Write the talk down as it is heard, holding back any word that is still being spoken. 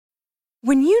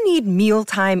When you need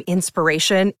mealtime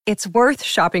inspiration, it's worth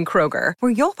shopping Kroger,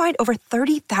 where you'll find over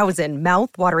 30,000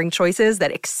 mouth-watering choices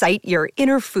that excite your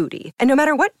inner foodie. And no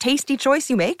matter what tasty choice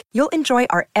you make, you'll enjoy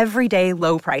our everyday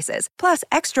low prices, plus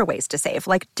extra ways to save,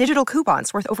 like digital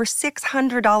coupons worth over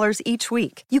 $600 each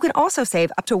week. You can also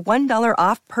save up to $1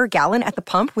 off per gallon at the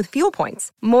pump with fuel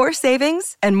points. More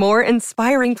savings and more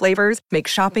inspiring flavors make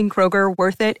shopping Kroger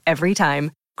worth it every time.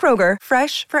 Kroger,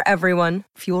 fresh for everyone.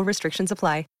 Fuel restrictions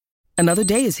apply. Another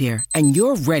day is here, and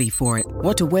you're ready for it.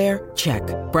 What to wear? Check.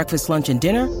 Breakfast, lunch, and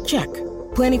dinner? Check.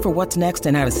 Planning for what's next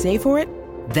and how to save for it?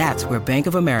 That's where Bank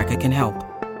of America can help.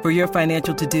 For your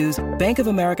financial to-dos, Bank of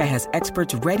America has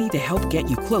experts ready to help get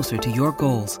you closer to your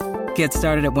goals. Get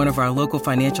started at one of our local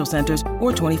financial centers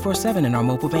or 24/7 in our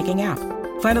mobile banking app.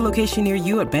 Find a location near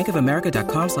you at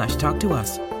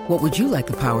bankofamerica.com/talktous. What would you like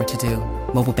the power to do?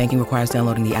 Mobile banking requires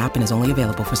downloading the app and is only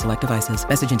available for select devices.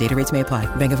 Message and data rates may apply.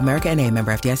 Bank of America N.A.,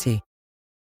 member FDIC.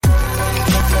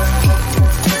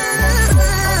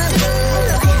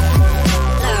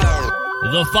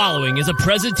 The following is a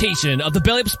presentation of the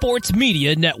Belly Up Sports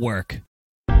Media Network.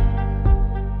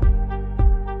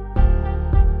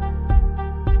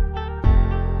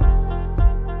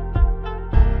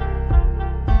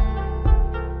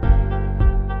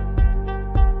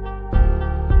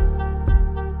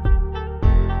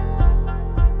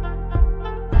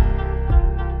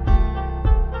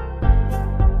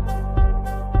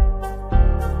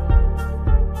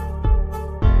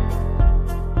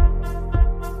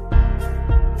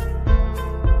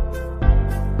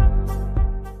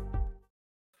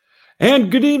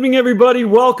 And good evening, everybody.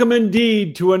 Welcome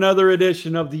indeed to another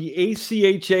edition of the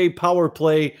ACHA Power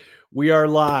Play. We are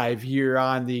live here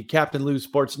on the Captain Lou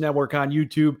Sports Network on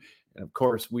YouTube. And of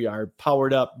course, we are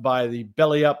powered up by the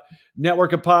Belly Up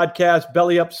Network of Podcasts,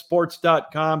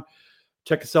 bellyupsports.com.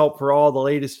 Check us out for all the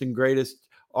latest and greatest.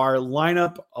 Our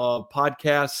lineup of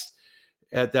podcasts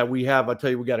that we have, I'll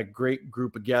tell you, we got a great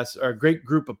group of guests, or a great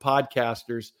group of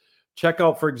podcasters. Check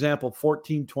out, for example,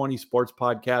 1420 Sports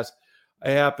Podcast. I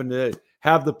happen to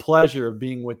have the pleasure of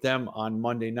being with them on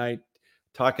Monday night,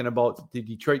 talking about the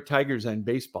Detroit Tigers and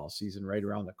baseball season right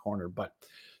around the corner. But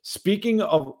speaking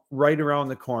of right around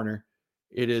the corner,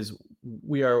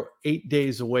 we are 8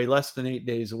 days away, less than 8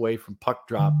 days away from puck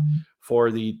drop for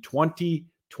the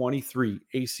 2023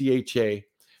 ACHA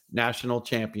National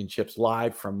Championships,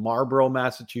 live from Marlborough,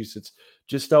 Massachusetts,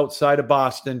 just outside of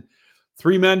Boston.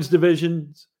 3 men's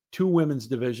divisions, 2 women's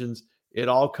divisions. It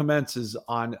all commences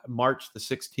on March the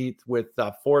 16th with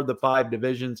 4 of the 5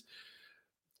 divisions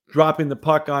dropping the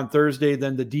puck on Thursday.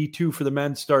 Then the D2 for the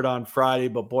men start on Friday.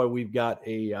 But boy, we've got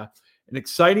an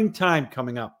exciting time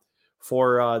coming up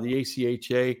for the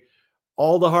ACHA.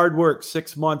 All the hard work,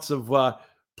 6 months of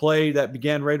play that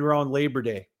began right around Labor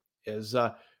Day, is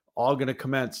all going to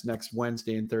commence next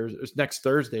Thursday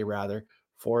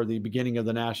for the beginning of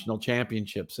the national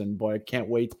championships. And boy, I can't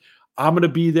wait. I'm going to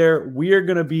be there. We are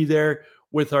going to be there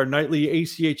with our nightly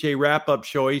ACHA wrap-up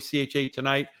show, ACHA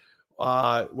Tonight.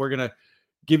 We're going to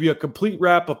give you a complete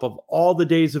wrap-up of all the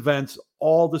day's events,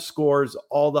 all the scores,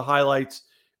 all the highlights.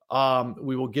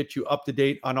 We will get you up to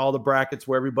date on all the brackets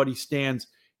where everybody stands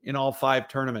in all 5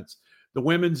 tournaments. The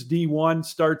women's D1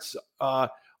 starts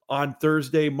on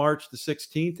Thursday, March the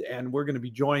 16th, and we're going to be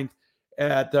joined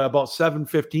at about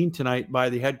 7:15 tonight by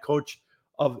the head coach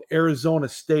of Arizona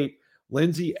State.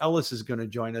 Lindsay Ellis is going to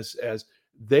join us as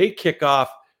they kick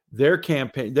off their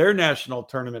campaign, their national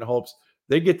tournament hopes.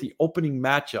 They get the opening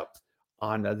matchup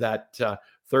on that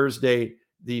Thursday,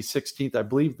 the 16th. I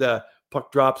believe the puck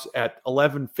drops at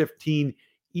 11:15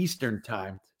 Eastern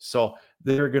time. So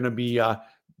they're going to be,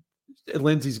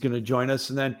 Lindsay's going to join us.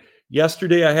 And then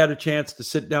yesterday I had a chance to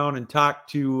sit down and talk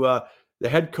to the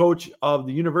head coach of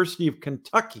the University of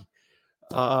Kentucky,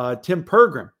 Tim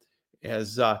Pergram,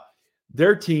 as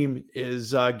their team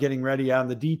is getting ready on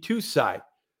the D2 side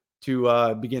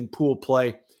to begin pool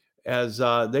play as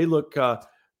they look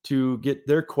to get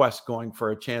their quest going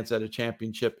for a chance at a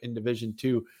championship in Division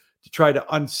II to try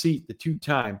to unseat the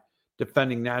 2-time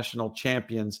defending national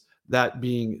champions, that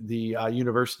being the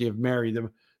University of Mary, the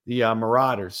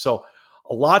Marauders. So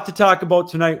a lot to talk about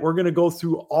tonight. We're going to go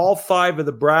through all 5 of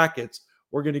the brackets.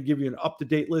 We're going to give you an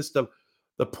up-to-date list of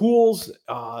the pools,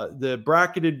 the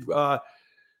bracketed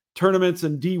tournaments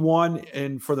in D1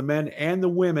 and for the men and the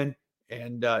women.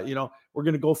 And, we're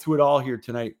going to go through it all here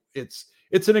tonight. It's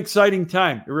an exciting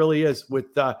time. It really is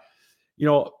with, the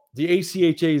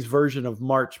ACHA's version of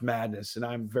March Madness. And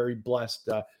I'm very blessed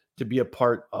to be a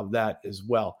part of that as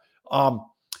well.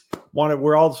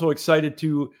 We're also excited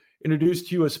to introduce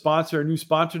to you a new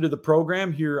sponsor to the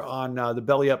program here on the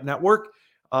Belly Up Network,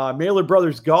 Mailer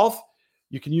Brothers Golf.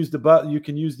 you can use the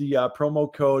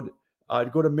promo code.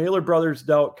 Go to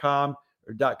mailerbrothers.com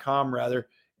or .com rather,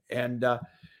 and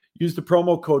use the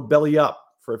promo code BELLYUP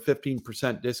for a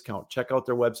 15% discount. Check out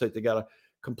their website. They got a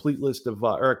complete list of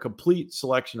or a complete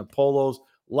selection of polos,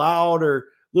 loud or a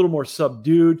little more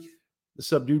subdued. The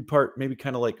subdued part maybe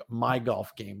kind of like my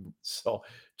golf game. So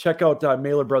check out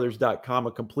mailerbrothers.com,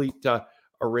 a complete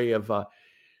array of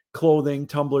clothing,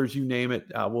 tumblers, you name it.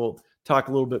 We'll talk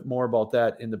a little bit more about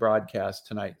that in the broadcast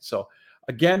tonight. So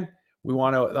again, we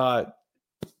want to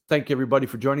thank everybody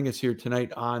for joining us here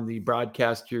tonight on the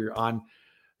broadcast here on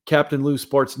Captain Lou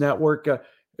Sports Network.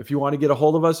 If you want to get a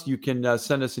hold of us, you can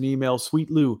send us an email,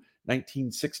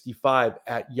 sweetlou1965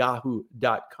 at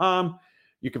yahoo.com.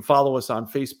 You can follow us on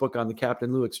Facebook on the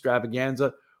Captain Lou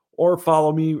Extravaganza, or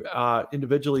follow me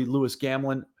individually, Louis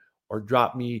Gamlin, or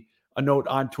drop me a note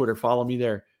on Twitter. Follow me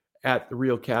there at The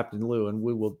Real Captain Lou, and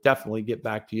we will definitely get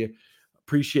back to you.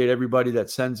 Appreciate everybody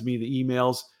that sends me the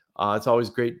emails. It's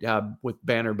always great with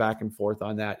banner back and forth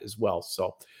on that as well.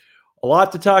 So a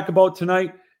lot to talk about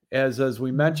tonight. As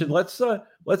we mentioned, let's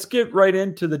get right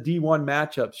into the D1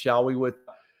 matchups, shall we?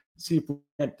 See if we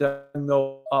can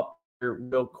go up here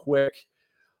real quick.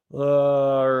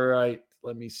 All right,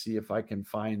 let me see if I can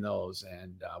find those,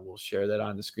 and we'll share that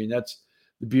on the screen. That's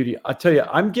the beauty. I tell you,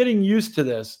 I'm getting used to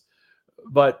this,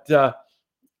 but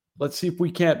let's see if we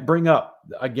can't bring up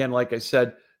again, like I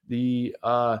said, the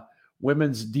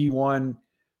women's D1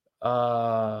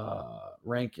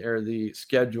 rank or the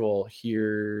schedule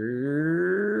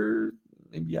here.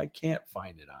 Maybe I can't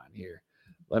find it on here.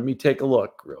 Let me take a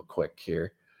look real quick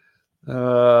here.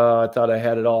 I thought I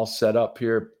had it all set up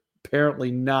here. Apparently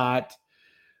not.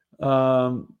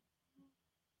 But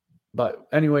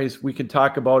anyways, we can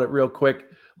talk about it real quick.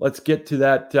 Let's get to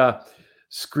that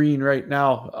screen right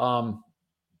now.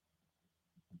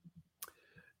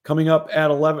 Coming up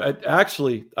at 11.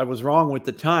 Actually, I was wrong with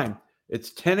the time. It's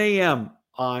 10 a.m.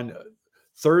 on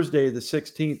Thursday, the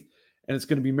 16th, and it's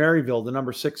going to be Maryville, the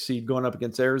number 6 seed, going up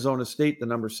against Arizona State, the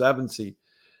number 7 seed.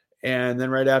 And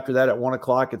then right after that at 1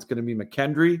 o'clock, it's going to be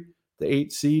McKendree, the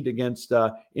 8 seed, against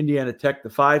Indiana Tech, the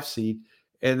 5 seed.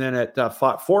 And then at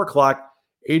 4 o'clock,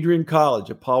 Adrian College,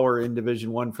 a power in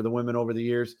Division I for the women over the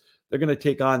years. They're going to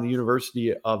take on the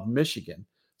University of Michigan.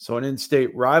 So an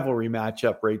in-state rivalry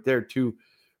matchup right there. Two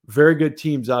very good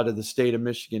teams out of the state of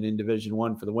Michigan in Division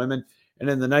I for the women. And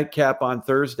then the nightcap on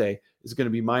Thursday is going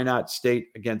to be Minot State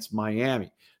against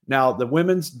Miami. Now, the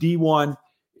women's D1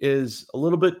 is a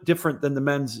little bit different than the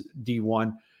men's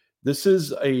D1. This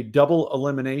is a double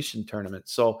elimination tournament.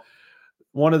 So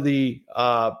one of the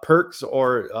perks,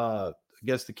 or I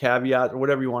guess the caveat, or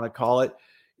whatever you want to call it,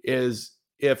 is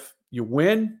if you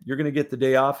win, you're going to get the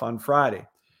day off on Friday.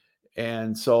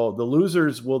 And so the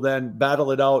losers will then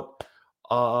battle it out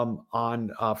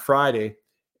on Friday.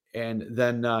 And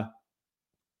then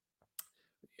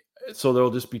so there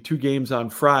will just be 2 games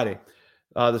on Friday.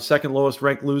 The second lowest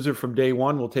ranked loser from day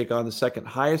one will take on the second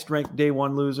highest ranked day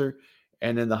one loser.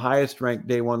 And then the highest ranked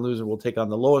day one loser will take on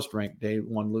the lowest ranked day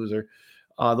one loser.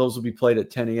 Those will be played at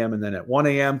 10 a.m. and then at 1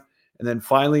 a.m. And then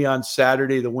finally on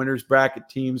Saturday, the winners bracket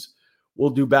teams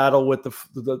will do battle with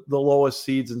the lowest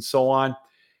seeds and so on.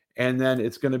 And then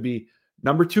it's going to be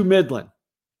number 2 Midland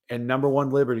and number 1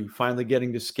 Liberty finally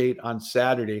getting to skate on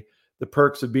Saturday. The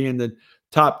perks of being the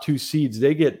top 2 seeds,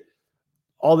 they get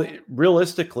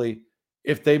realistically,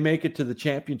 if they make it to the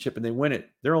championship and they win it,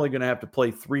 they're only going to have to play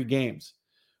 3 games.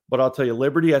 But I'll tell you,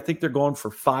 Liberty, I think they're going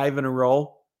for 5 in a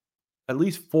row, at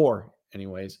least 4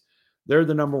 anyways. They're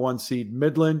the number 1 seed.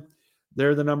 Midland,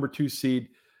 they're the number 2 seed.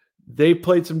 They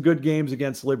played some good games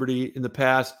against Liberty in the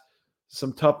past,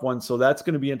 some tough ones. So that's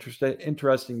going to be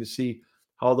interesting to see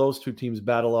how those 2 teams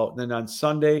battle out. And then on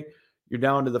Sunday, you're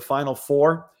down to the final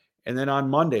 4. And then on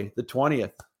Monday, the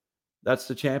 20th, that's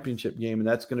the championship game. And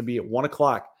that's going to be at 1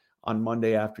 o'clock on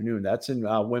Monday afternoon. That's in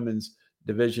women's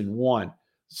Division I.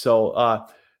 So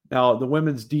now the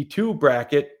women's D2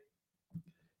 bracket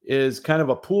is kind of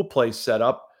a pool play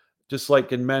setup, just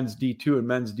like in men's D2 and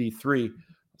men's D3.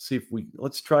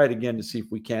 Let's try it again to see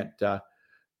if we can't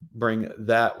bring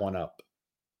that one up.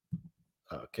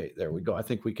 Okay, there we go. I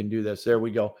think we can do this. There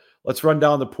we go. Let's run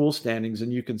down the pool standings,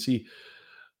 and you can see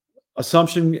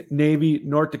Assumption, Navy,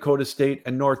 North Dakota State,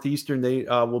 and Northeastern. They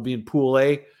will be in Pool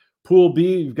A. Pool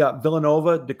B, you've got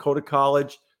Villanova, Dakota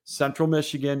College, Central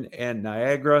Michigan, and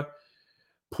Niagara.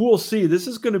 Pool C, this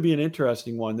is going to be an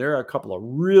interesting one. There are a couple of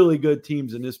really good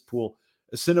teams in this pool.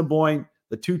 Assiniboine,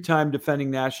 the 2-time defending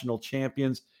national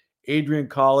champions, Adrian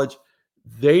College.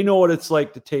 They know what it's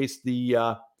like to taste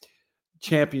the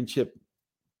championship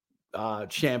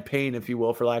champagne, if you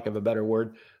will, for lack of a better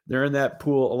word. They're in that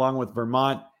pool along with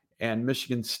Vermont and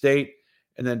Michigan State.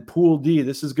 And then Pool D,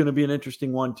 this is going to be an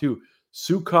interesting one too.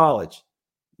 Sioux College,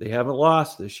 they haven't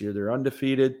lost this year. They're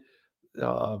undefeated.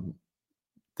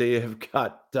 They've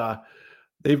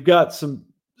got some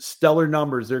stellar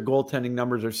numbers. Their goaltending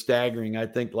numbers are staggering. I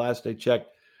think last I checked,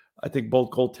 I think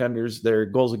both goaltenders, their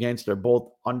goals against are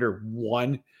both under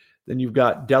 1. Then you've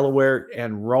got Delaware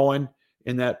and Rowan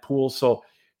in that pool. So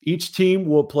each team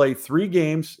will play 3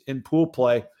 games in pool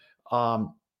play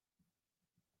on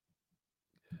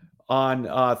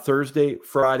Thursday,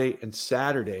 Friday, and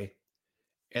Saturday.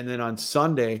 And then on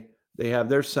Sunday, they have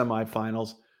their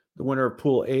semifinals. The winner of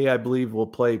Pool A, I believe, will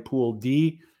play Pool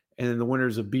D. And then the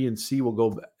winners of B and C will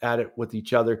go at it with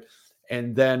each other.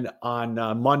 And then on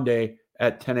Monday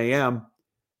at 10 a.m.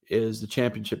 is the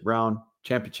championship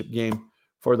game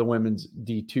for the women's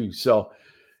D2. So,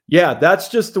 yeah, that's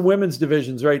just the women's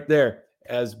divisions right there,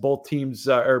 as both teams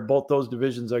both those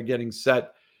divisions are getting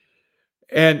set.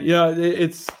 And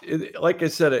it's like I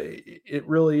said, it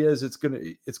really is. It's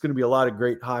gonna be a lot of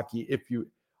great hockey if you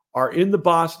are in the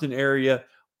Boston area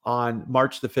on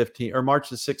March the 15th or March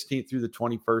the 16th through the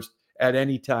 21st at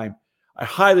any time. I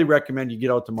highly recommend you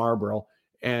get out to Marlborough,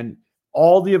 and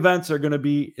all the events are going to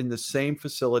be in the same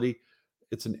facility.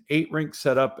 It's an 8-rink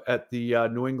setup at the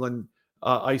New England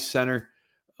Ice Center.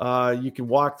 You can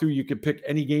walk through. You can pick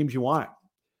any games you want.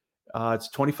 It's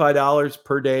 $25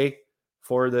 per day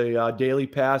for the daily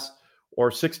pass,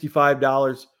 or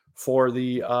 $65 for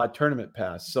the tournament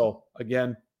pass. So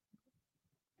again,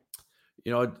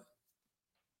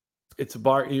 it's a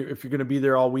bar. If you're going to be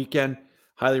there all weekend,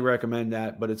 highly recommend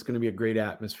that. But it's going to be a great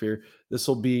atmosphere. This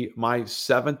will be my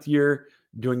 7th year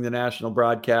doing the national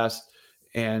broadcast,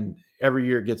 and every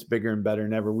year it gets bigger and better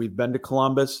than ever. We've been to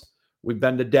Columbus, we've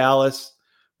been to Dallas,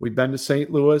 we've been to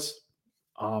St. Louis.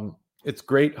 It's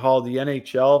great how the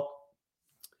NHL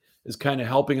is kind of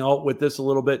helping out with this a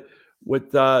little bit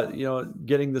with,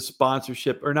 getting the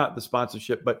sponsorship, or not the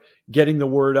sponsorship, but getting the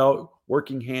word out,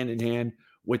 working hand in hand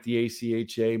with the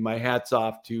ACHA. My hat's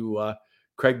off to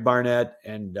Craig Barnett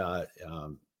and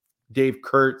Dave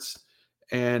Kurtz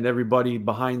and everybody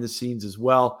behind the scenes as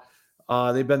well.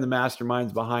 They've been the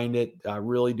masterminds behind it,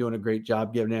 really doing a great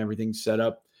job getting everything set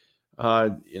up.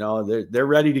 They're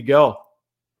ready to go.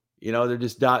 They're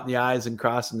just dotting the I's and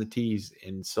crossing the T's.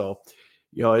 And so,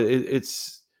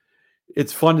 it's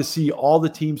fun to see all the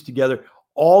teams together,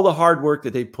 all the hard work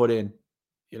that they put in,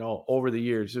 over the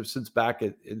years, since back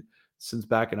in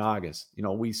August.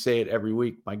 We say it every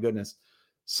week. My goodness,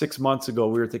 6 months ago,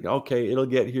 we were thinking, okay, it'll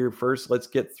get here first. Let's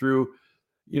get through,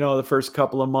 the first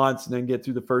couple of months, and then get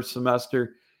through the first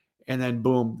semester. And then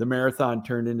boom, the marathon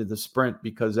turned into the sprint,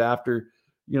 because after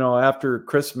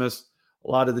Christmas, a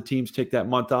lot of the teams take that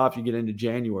month off. You get into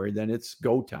January, then it's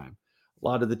go time. A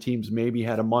lot of the teams maybe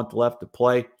had a month left to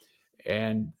play,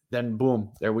 and then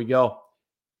boom, there we go.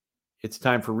 It's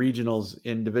time for regionals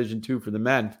in Division II for the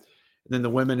men. And then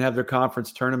the women have their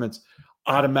conference tournaments,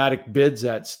 automatic bids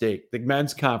at stake, the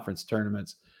men's conference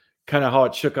tournaments, kind of how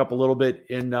it shook up a little bit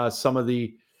in some of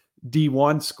the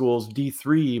D1 schools,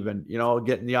 D3 even,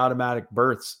 getting the automatic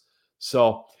berths.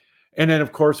 So, and then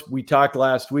of course we talked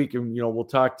last week, and, we'll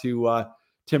talk to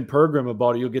Tim Pergram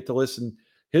about it. You'll get to listen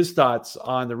his thoughts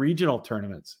on the regional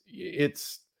tournaments.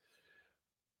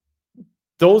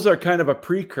 Those are kind of a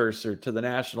precursor to the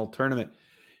national tournament.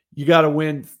 You got to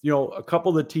win, a couple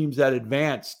of the teams that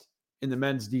advanced in the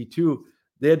men's D2,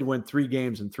 they had to win 3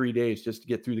 games in 3 days just to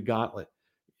get through the gauntlet.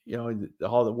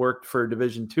 How that worked for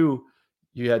Division II,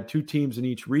 you had 2 teams in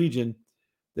each region.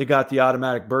 They got the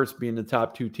automatic berths being the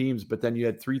top 2 teams, but then you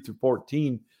had 3 through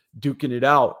 14 duking it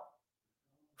out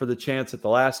for the chance at the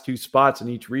last 2 spots in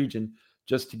each region,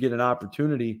 just to get an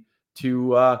opportunity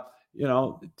to,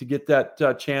 to get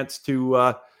that chance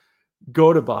to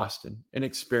go to Boston and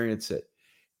experience it.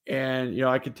 And,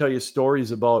 I could tell you stories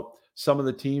about some of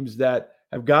the teams that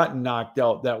have gotten knocked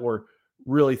out that were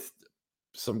really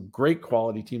some great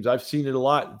quality teams. I've seen it a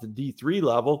lot at the D3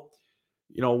 level,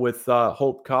 with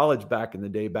Hope College back in the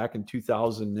day, back in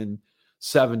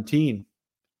 2017.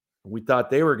 We thought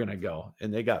they were going to go,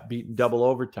 and they got beaten double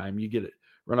overtime. You get it,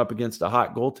 run up against a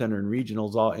hot goaltender in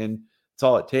regionals, it's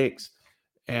all it takes.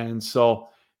 And so,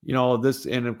 this,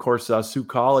 and of course, Sioux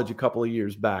College a couple of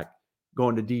years back,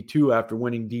 going to D2 after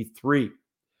winning D3,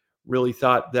 really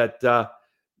thought that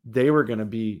they were going to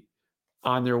be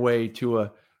on their way to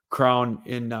a crown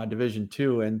in Division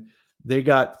II, and they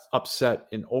got upset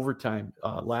in overtime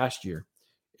last year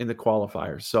in the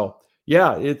qualifiers. So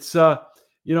yeah, it's it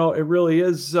really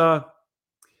is.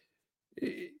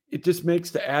 It just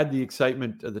makes to add the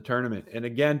excitement of the tournament. And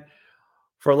again,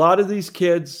 for a lot of these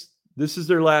kids, this is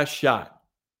their last shot.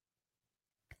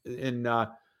 And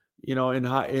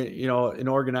in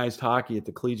organized hockey at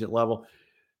the collegiate level.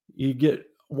 You get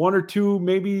one or two,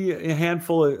 maybe a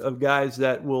handful of guys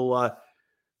that will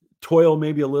toil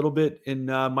maybe a little bit in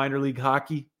minor league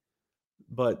hockey.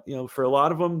 But, for a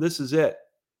lot of them, this is it.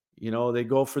 They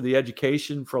go for the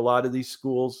education for a lot of these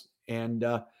schools, and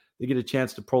they get a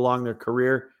chance to prolong their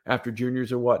career after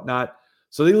juniors or whatnot.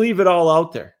 So they leave it all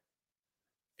out there.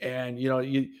 And,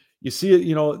 you see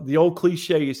it, the old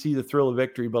cliche, you see the thrill of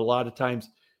victory, but a lot of times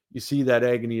you see that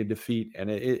agony of defeat. And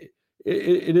it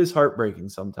is heartbreaking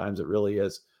sometimes. It really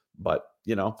is. But,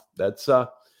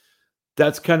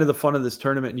 that's kind of the fun of this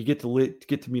tournament. And you get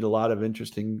to meet a lot of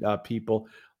interesting people,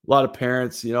 a lot of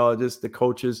parents, just the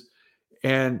coaches.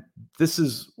 And this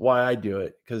is why I do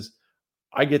it, because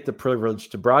I get the privilege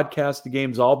to broadcast the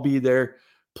games. I'll be there.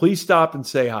 Please stop and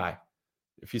say hi.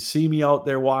 If you see me out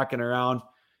there walking around,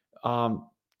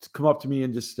 come up to me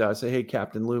and just say, "Hey,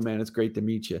 Captain Lou, man, it's great to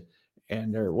meet you."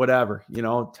 And or whatever,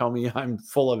 tell me I'm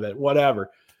full of it,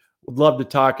 whatever. Would love to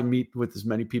talk and meet with as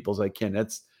many people as I can.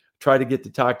 Try to get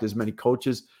to talk to as many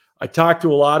coaches. I talk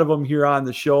to a lot of them here on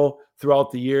the show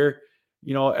throughout the year.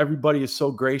 Everybody is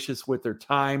so gracious with their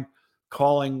time,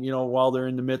 calling, while they're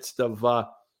in the midst of,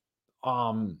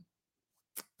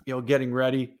 getting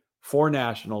ready for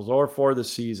nationals or for the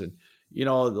season. A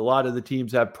lot of the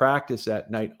teams have practice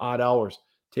at night, odd hours,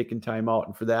 taking time out.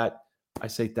 And for that, I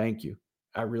say thank you.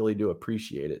 I really do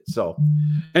appreciate it. So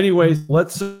anyways,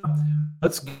 let's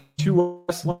get to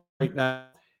wrestling right now.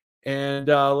 And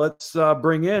let's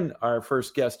bring in our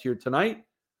first guest here tonight.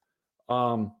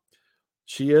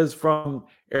 She is from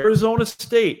Arizona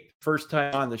State, first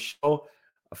time on the show,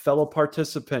 a fellow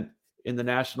participant in the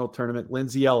national tournament,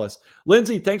 Lindsay Ellis.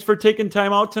 Lindsay, thanks for taking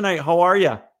time out tonight. How are you?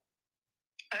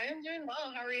 I am doing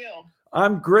well. How are you?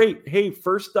 I'm great. Hey,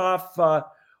 first off,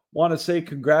 want to say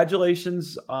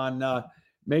congratulations on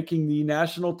making the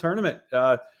national tournament.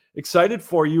 Excited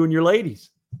for you and your ladies.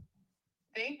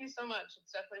 Thank you so much.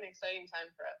 It's definitely an exciting time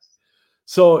for us.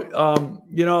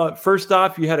 So, first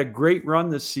off, you had a great run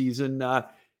this season,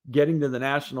 getting to the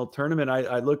national tournament.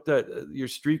 I looked at your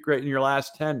streak rate in your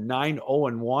last 10,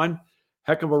 9-0-1.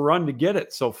 Heck of a run to get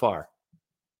it so far.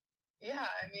 Yeah,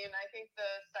 I think the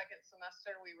second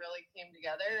semester we really came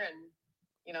together, and,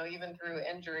 even through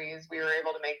injuries, we were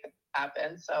able to make it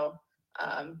happen. So,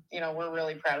 we're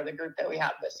really proud of the group that we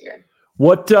have this year.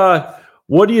 What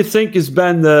do you think has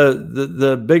been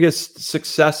the biggest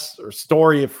success or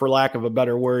story, for lack of a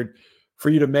better word, for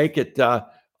you to make it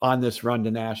on this run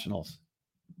to nationals?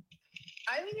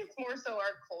 I think it's more so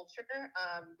our culture.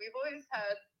 We've always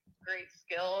had great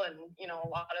skill and, a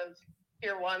lot of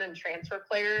tier 1 and transfer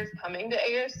players coming to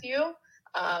ASU.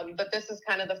 But this is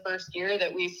kind of the first year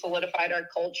that we solidified our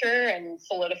culture and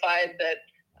solidified that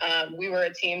we were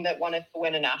a team that wanted to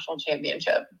win a national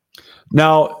championship.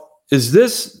 Now,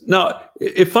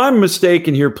 if I'm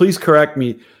mistaken here, please correct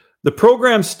me. The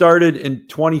program started in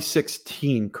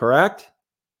 2016, correct?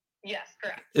 Yes,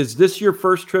 correct. Is this your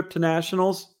first trip to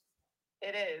nationals?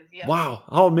 It is, yeah. Wow.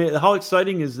 How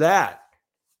exciting is that?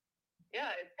 Yeah,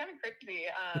 it's kind of crazy.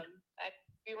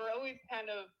 We were always kind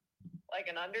of like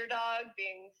an underdog,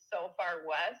 being so far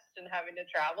west and having to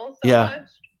travel so much.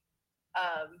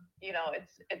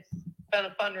 It's been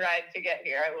a fun ride to get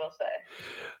here, I will say.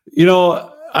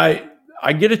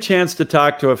 I get a chance to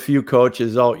talk to a few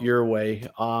coaches out your way,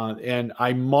 and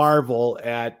I marvel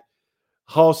at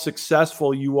how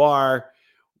successful you are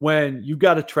when you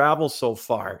got to travel so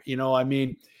far. You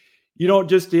don't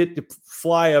just get to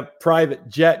fly a private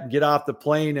jet and get off the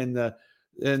plane and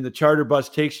the charter bus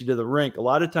takes you to the rink. A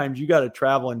lot of times you got to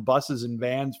travel in buses and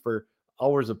vans for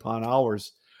hours upon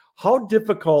hours. How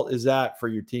difficult is that for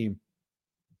your team?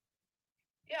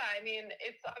 Yeah,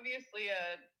 it's obviously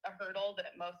a hurdle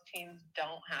that most teams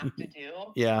don't have to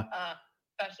do. Yeah.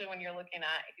 Especially when you're looking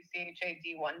at ACHA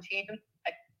D1 team.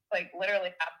 Literally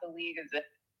half the league is it.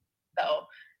 So,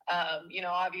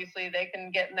 obviously they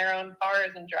can get in their own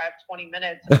cars and drive 20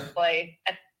 minutes and play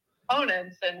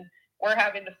opponents, and we're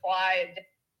having to fly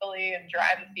and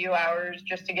drive a few hours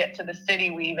just to get to the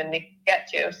city we even need to get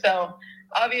to. So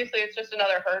obviously it's just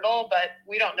another hurdle, but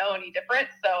we don't know any different.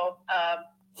 So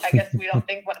I guess we don't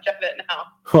think much of it now.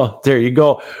 Well, there you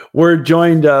go. We're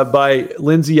joined by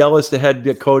Lindsay Ellis, the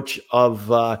head coach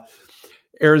of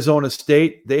Arizona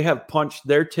State. They have punched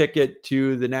their ticket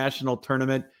to the national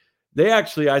tournament. They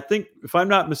actually, I think, if I'm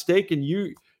not mistaken,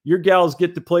 your gals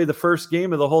get to play the first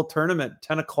game of the whole tournament,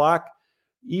 10 o'clock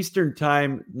Eastern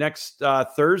time next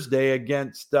Thursday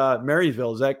against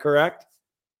Maryville. Is that correct?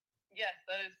 Yes,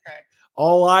 that is correct.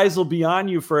 All eyes will be on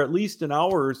you for at least an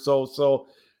hour or so. So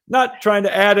not trying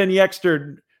to add any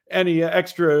extra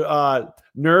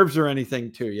nerves or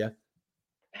anything to you?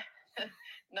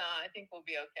 No, I think we'll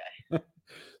be okay.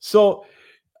 So,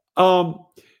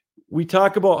 we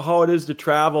talk about how it is to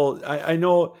travel. I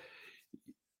know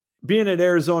being at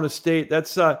Arizona State,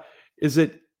 that's is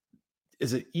it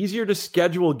easier to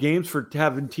schedule games for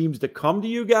having teams to come to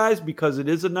you guys because it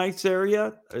is a nice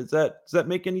area? Does that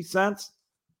make any sense?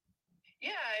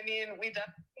 Yeah, I mean, we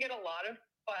definitely get a lot of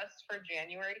requests for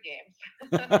January games.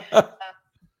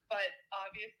 But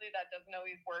obviously that doesn't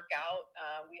always work out.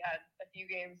 We had a few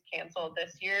games canceled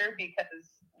this year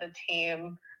because the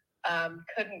team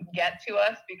couldn't get to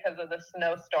us because of the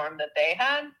snowstorm that they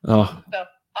had. Oh. So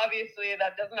obviously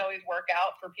that doesn't always work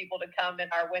out for people to come in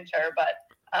our winter. But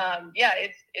yeah,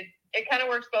 it kind of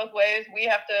works both ways. We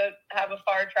have to have a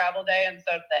far travel day, and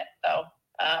so do they. So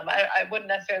I wouldn't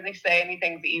necessarily say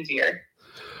anything's easier.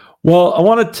 Well, I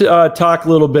wanted to talk a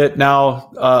little bit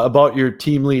now about your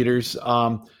team leaders.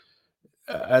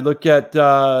 I look at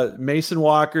Mason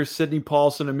Walker, Sydney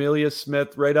Paulson, Amelia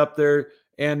Smith right up there,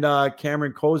 and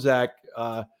Cameron Kozak,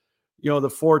 the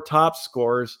 4 top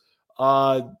scorers.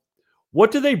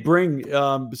 What do they bring,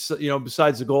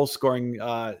 besides the goal scoring?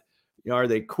 Are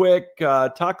they quick?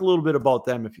 Talk a little bit about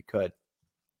them if you could.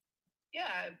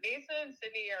 Yeah, Mason and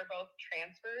Sydney are both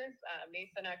transfers.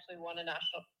 Mason actually won a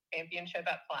national championship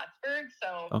at Plattsburgh.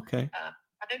 So okay.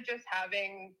 Kind of just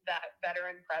having that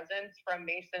veteran presence from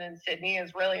Mason and Sydney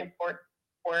is really important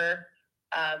for,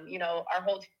 our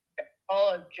whole team,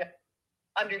 of just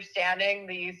understanding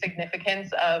the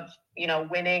significance of,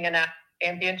 winning a national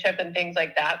championship and things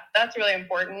like that. That's really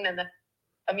important. And then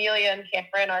Amelia and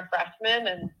Cameron are freshmen,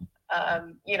 and,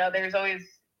 there's always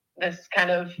this kind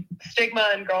of stigma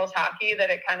in girls hockey that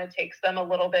it kind of takes them a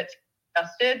little bit to get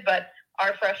adjusted, but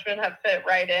our freshmen have fit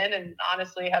right in and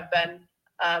honestly have been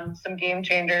some game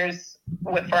changers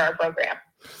for our program.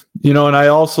 And I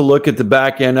also look at the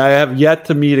back end. I have yet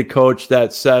to meet a coach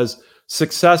that says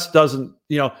success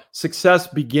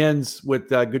begins with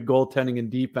good goaltending and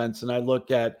defense. And I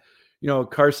look at,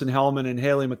 Carson Hellman and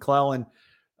Haley McClellan.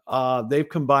 They've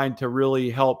combined to really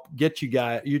help get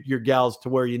your gals to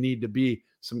where you need to be.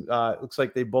 It looks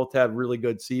like they both have really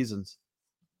good seasons.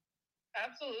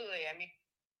 Absolutely. I mean,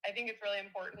 I think it's really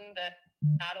important that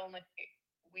not only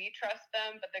we trust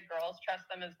them, but the girls trust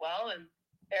them as well. And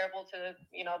they're able to,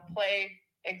 play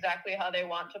exactly how they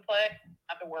want to play,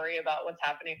 not to worry about what's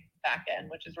happening back end,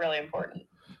 which is really important.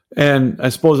 And I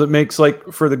suppose it makes, like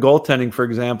for the goaltending, for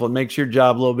example, it makes your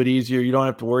job a little bit easier. You don't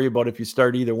have to worry about if you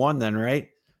start either one then, right?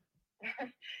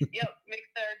 Yep. Makes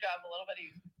their job a little bit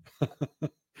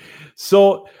easier.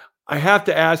 So I have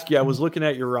to ask you, I was looking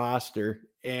at your roster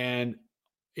and,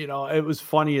 it was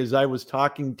funny as I was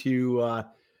talking to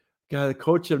the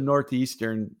coach of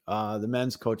Northeastern, the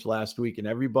men's coach last week, and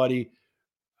everybody,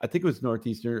 I think it was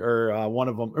Northeastern or one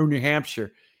of them, or New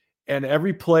Hampshire, and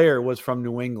every player was from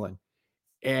New England.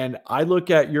 And I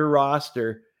look at your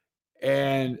roster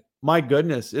and my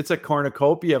goodness, it's a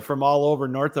cornucopia from all over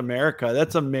North America.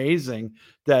 That's amazing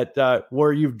that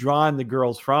where you've drawn the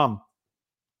girls from.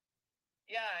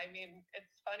 Yeah, I mean,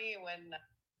 it's funny when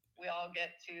we all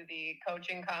get to the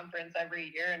coaching conference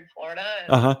every year in Florida,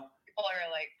 and people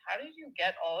are like, how did you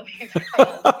get all of these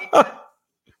girls?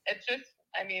 It's just,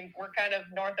 I mean, we're kind of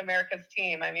North America's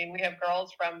team. I mean, we have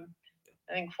girls from,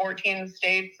 I think, 14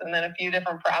 states and then a few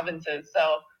different provinces.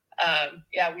 So,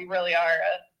 yeah, we really are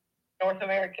a North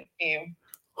American team.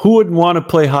 Who wouldn't want to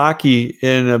play hockey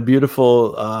in a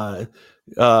beautiful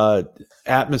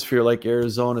atmosphere like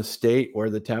Arizona State where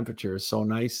the temperature is so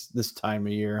nice this time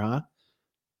of year, huh?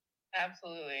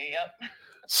 Absolutely. Yep.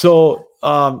 So,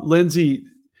 Lindsay,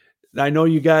 I know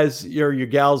you guys, your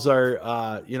gals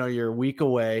are, you're a week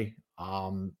away.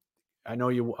 I know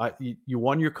you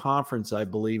won your conference, I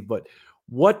believe, but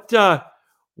what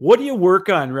do you work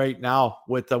on right now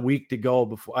with a week to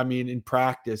go in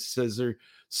practice? Is there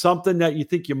something that you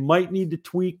think you might need to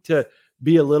tweak to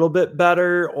be a little bit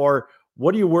better, or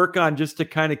what do you work on just to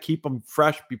kind of keep them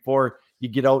fresh before you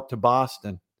get out to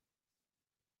Boston?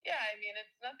 Yeah, I mean,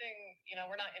 it's nothing,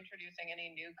 we're not introducing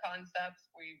any new concepts.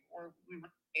 We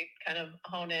kind of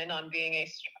hone in on being a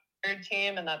structured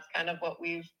team, and that's kind of what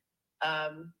we've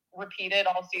repeated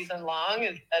all season long,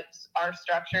 is that our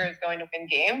structure is going to win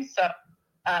games. So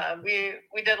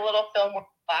we did a little film work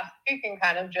last week and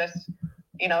kind of just,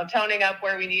 toning up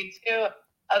where we need to.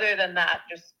 Other than that,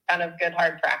 just kind of good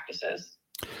hard practices.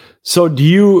 So do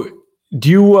you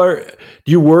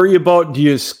worry about, do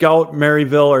you scout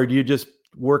Maryville, or do you just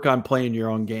work on playing your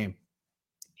own game?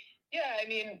 Yeah, I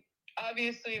mean,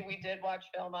 obviously we did watch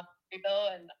film on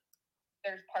Maryville, and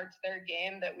there's parts of their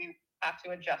game that we have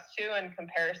to adjust to in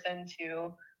comparison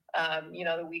to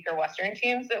the weaker Western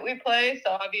teams that we play.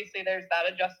 So obviously there's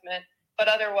that adjustment, but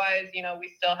otherwise,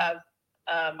 we still have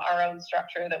our own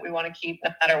structure that we want to keep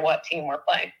no matter what team we're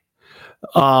playing.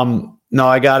 No,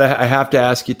 I have to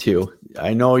ask you too.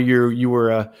 I know you were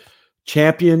a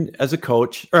champion as a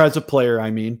coach, or as a player,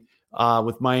 I mean,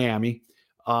 with Miami.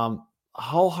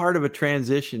 How hard of a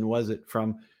transition was it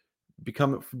from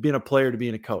being a player to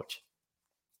being a coach?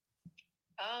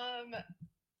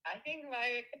 I think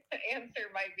my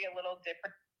answer might be a little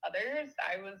different than others.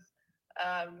 I was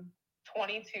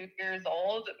 22 years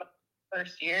old my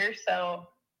first year, so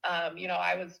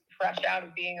I was fresh out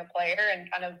of being a player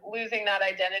and kind of losing that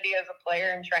identity as a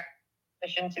player and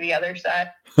transition to the other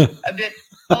side a bit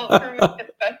difficult for me,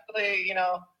 especially,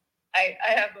 I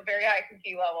have a very high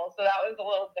compete level, so that was a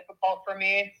little difficult for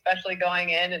me, especially going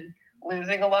in and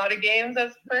losing a lot of games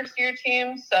as first year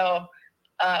team. So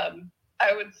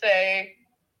I would say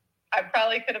I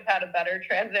probably could have had a better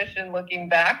transition looking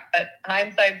back, but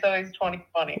hindsight's always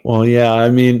 20/20. Well, yeah, I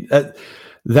mean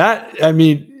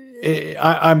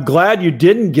I'm glad you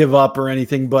didn't give up or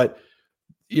anything, but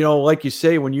like you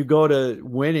say, when you go to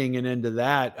winning and into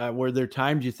that, were there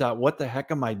times you thought, what the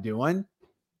heck am I doing?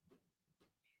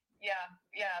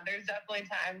 Yeah. There's definitely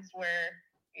times where,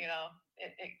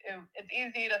 it's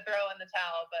easy to throw in the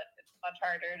towel, but it's much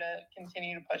harder to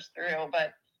continue to push through.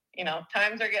 But,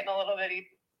 times are getting a little bit easier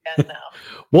again now.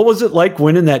 What was it like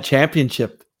winning that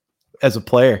championship as a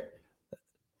player?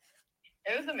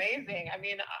 It was amazing. I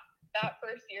mean, that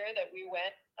first year that we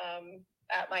went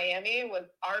at Miami was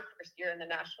our first year in the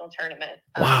national tournament.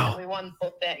 Wow. And we won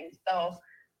both things. So,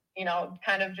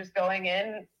 kind of just going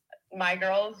in, my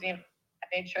girls,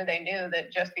 I made sure they knew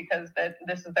that just because that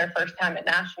this is their first time at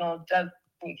national,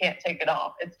 you can't take it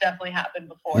off. It's definitely happened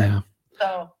before. Yeah.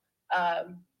 So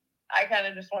I kind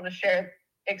of just want to share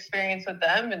experience with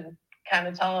them and kind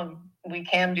of tell them we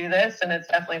can do this and it's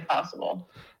definitely possible.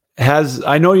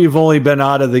 I know you've only been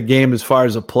out of the game as far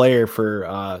as a player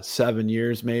for 7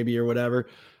 years maybe or whatever,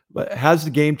 but has the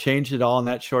game changed at all in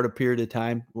that short a period of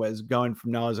time was going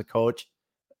from now as a coach?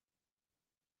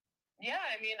 Yeah,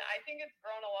 I mean, I think it's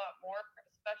grown a lot more,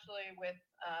 especially with,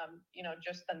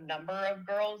 just the number of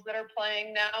girls that are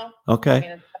playing now. Okay. I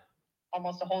mean, it's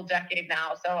almost a whole decade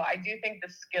now. So I do think the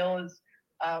skill is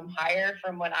higher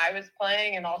from when I was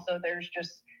playing. And also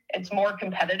it's more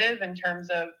competitive in terms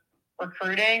of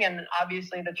recruiting and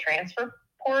obviously the transfer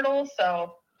portal.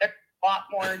 So there's a lot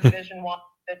more Division I,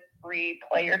 3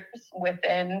 players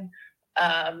within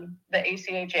the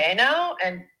ACHA now.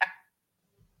 And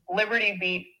Liberty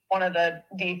beat one of the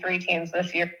D3 teams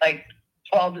this year, like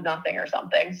 12-0 or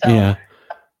something. So, yeah.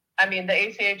 I mean, the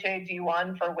ACHA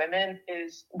D1 for women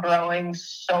is growing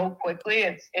so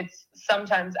quickly. It's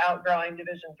sometimes outgrowing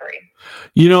Division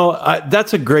III.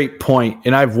 That's a great point.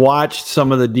 And I've watched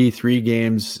some of the D3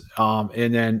 games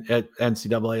and then at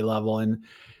NCAA level. And,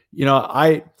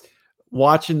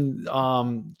 watching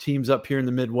teams up here in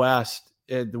the Midwest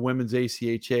at the women's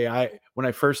ACHA, when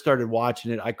I first started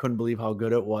watching it, I couldn't believe how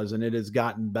good it was. And it has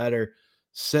gotten better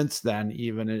since then,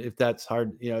 even if that's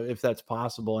hard, if that's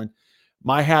possible. And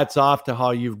my hat's off to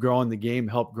how you've grown the game,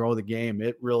 helped grow the game.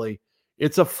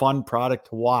 It's a fun product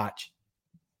to watch.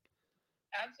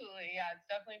 Absolutely. Yeah. It's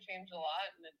definitely changed a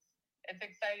lot. And it's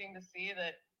exciting to see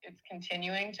that it's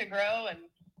continuing to grow. And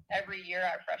every year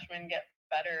our freshmen get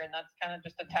better. And that's kind of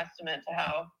just a testament to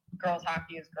how girls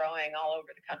hockey is growing all over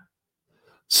the country.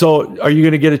 So are you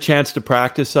going to get a chance to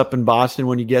practice up in Boston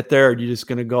when you get there? Or are you just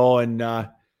going to go and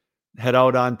head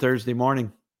out on Thursday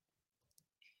morning?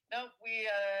 No, we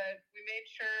made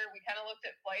sure we kind of looked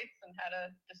at flights and had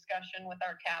a discussion with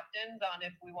our captains on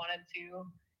if we wanted to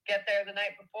get there the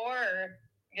night before or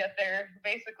get there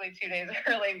basically 2 days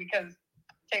early because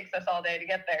it takes us all day to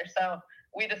get there. So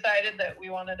we decided that we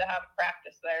wanted to have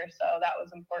practice there. So that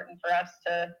was important for us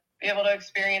to be able to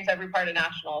experience every part of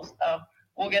nationals. So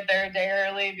we'll get there a day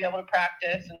early, be able to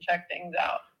practice and check things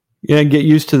out. Yeah, and get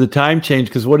used to the time change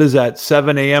because what is that,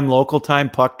 7 a.m. local time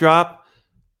puck drop?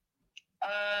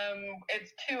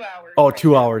 It's 2 hours. Oh,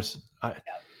 2 hours. Yeah.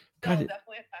 God,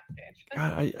 definitely a time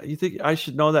change. God, you think I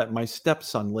should know that? My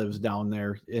stepson lives down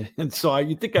there, and so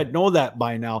you think I'd know that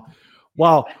by now.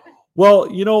 Wow.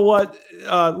 Well, you know what,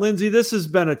 Lindsay, this has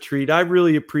been a treat. I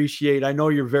really appreciate. I know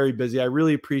you're very busy. I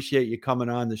really appreciate you coming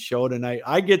on the show tonight.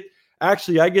 I get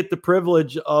the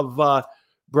privilege of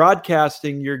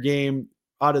broadcasting your game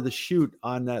out of the chute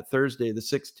on that Thursday, the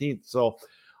 16th. So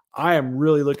I am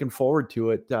really looking forward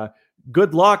to it.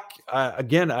 Good luck.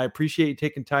 Again, I appreciate you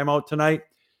taking time out tonight.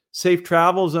 Safe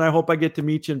travels, and I hope I get to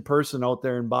meet you in person out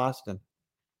there in Boston.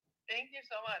 Thank you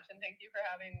so much, and thank you for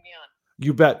having me on.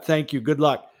 You bet. Thank you. Good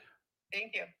luck.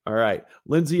 Thank you. All right.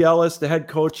 Lindsay Ellis, the head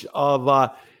coach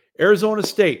of Arizona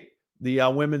State, the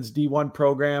women's D1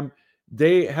 program.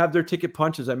 They have their ticket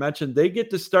punch, as I mentioned. They get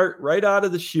to start right out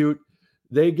of the chute.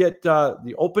 They get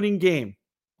the opening game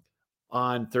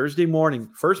on Thursday morning,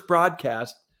 first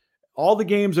broadcast. All the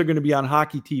games are going to be on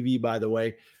Hockey TV, by the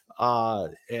way.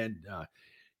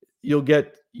 You'll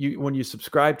get when you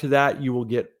subscribe to that, you will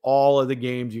get all of the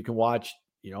games. You can watch,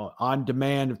 on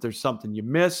demand if there's something you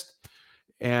missed.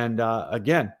 And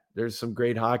again, there's some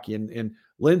great hockey. And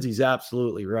Lindsay's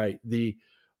absolutely right. The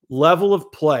level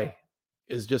of play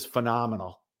is just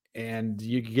phenomenal. And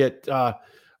you get the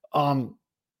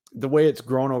way it's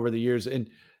grown over the years. And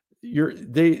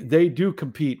they do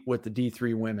compete with the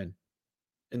D3 women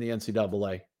in the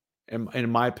NCAA. And in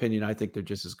my opinion, I think they're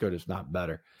just as good, if not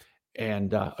better.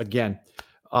 And again,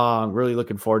 really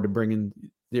looking forward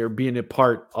to being a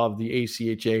part of the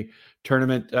ACHA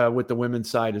tournament with the women's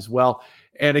side as well.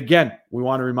 And again, we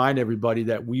want to remind everybody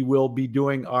that we will be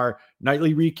doing our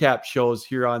nightly recap shows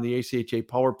here on the ACHA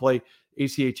Power Play,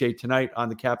 ACHA Tonight on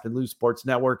the Captain Lou Sports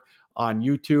Network on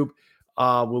YouTube.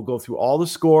 We'll go through all the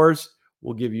scores.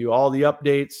 We'll give you all the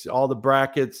updates, all the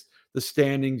brackets, the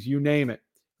standings, you name it.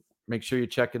 Make sure you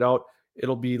check it out.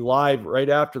 It'll be live right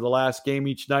after the last game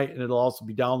each night, and it'll also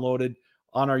be downloaded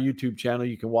on our YouTube channel.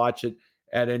 You can watch it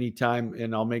at any time,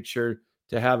 and I'll make sure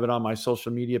to have it on my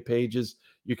social media pages.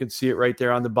 You can see it right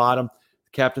there on the bottom,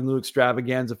 Captain Lou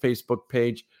Extravaganza Facebook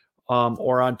page,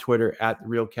 or on Twitter at The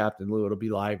Real Captain Lou. It'll be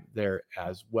live there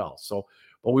as well.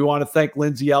 But we want to thank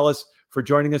Lindsay Ellis for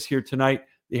joining us here tonight,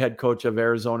 the head coach of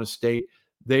Arizona State.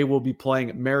 They will be playing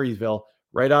at Marysville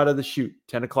right out of the chute,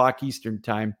 10 o'clock Eastern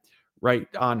time, right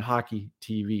on Hockey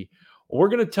TV. We're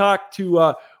going to talk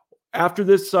to, after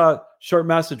this short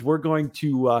message, we're going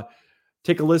to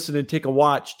take a listen and take a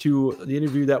watch to the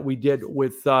interview that we did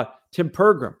with Tim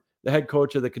Pergram, the head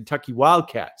coach of the Kentucky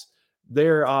Wildcats.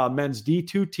 Their men's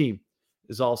D2 team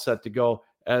is all set to go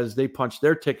as they punch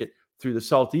their ticket through the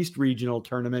Southeast Regional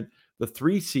Tournament, the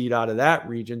 3 seed out of that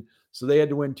region. So they had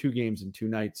to win 2 games in 2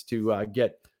 nights to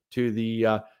get to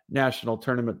the national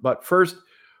tournament. But first,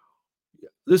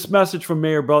 this message from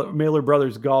Mailer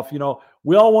Brothers Golf.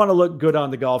 We all want to look good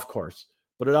on the golf course,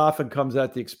 but it often comes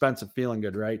at the expense of feeling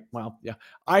good, right? Well, yeah,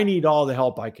 I need all the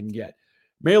help I can get.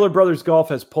 Mailer Brothers Golf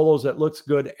has polos that looks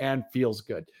good and feels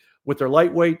good. With their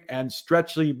lightweight and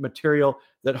stretchy material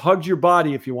that hugs your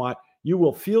body if you want, you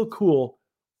will feel cool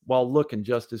while looking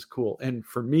just as cool. And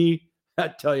for me, I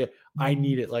tell you, I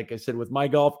need it. Like I said, with my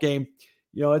golf game,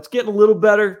 it's getting a little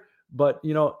better, but,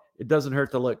 it doesn't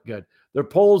hurt to look good. Their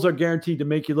polos are guaranteed to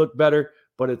make you look better,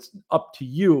 but it's up to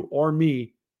you or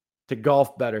me to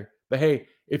golf better. But hey,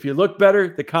 if you look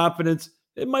better, the confidence,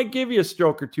 it might give you a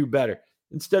stroke or 2 better.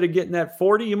 Instead of getting that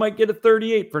 40, you might get a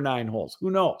 38 for 9 holes. Who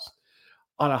knows?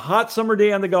 On a hot summer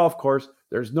day on the golf course,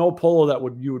 there's no polo that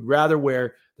you would rather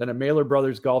wear than a Mailer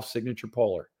Brothers Golf signature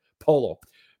polo.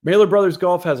 Mailer Brothers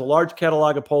Golf has a large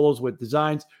catalog of polos with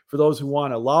designs for those who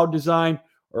want a loud design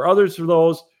or others for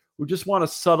those who just want a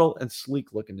subtle and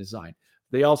sleek looking design.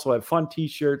 They also have fun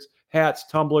t-shirts, hats,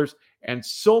 tumblers, and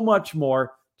so much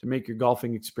more to make your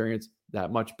golfing experience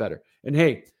that much better. And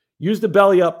hey, use the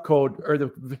belly up code,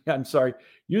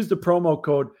 use the promo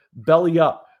code belly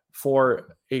up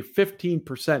for a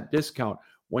 15% discount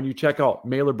when you check out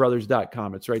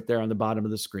MailerBrothers.com. It's right there on the bottom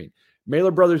of the screen.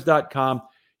 MailerBrothers.com.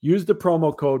 Use the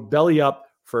promo code belly up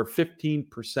for a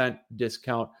 15%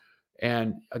 discount.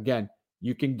 And again,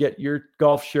 you can get your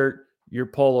golf shirt, your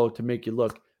polo to make you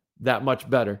look that much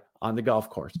better on the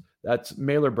golf course. That's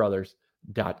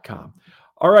MailerBrothers.com.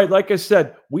 All right, like I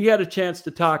said, we had a chance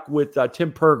to talk with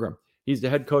Tim Pergram. He's the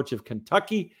head coach of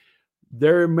Kentucky,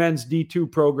 their men's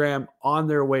D2 program on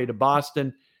their way to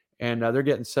Boston, and they're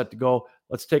getting set to go.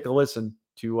 Let's take a listen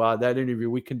to that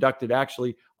interview we conducted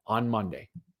actually on Monday.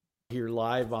 Here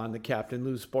live on the Captain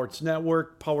Lou Sports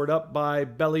Network, powered up by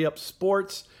Belly Up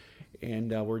Sports.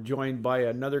 And we're joined by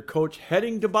another coach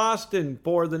heading to Boston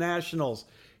for the Nationals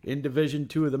in Division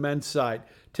II of the men's side,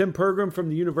 Tim Pergram from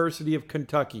the University of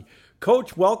Kentucky.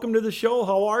 Coach, welcome to the show.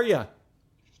 How are you?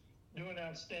 Doing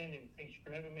outstanding. Thanks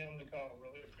for having me on the call.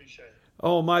 Really appreciate it.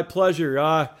 Oh, my pleasure.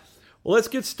 Well, let's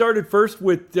get started first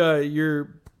with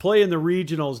your play in the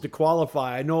regionals to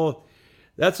qualify. I know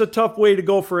that's a tough way to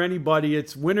go for anybody.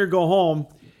 It's win or go home.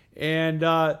 And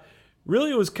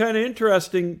really, it was kind of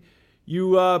interesting.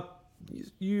 You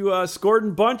scored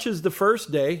in bunches the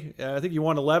first day. I think you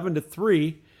won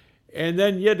 11-3, and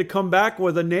then you had to come back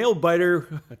with a nail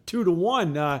biter,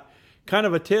 2-1. Kind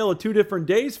of a tale of 2 different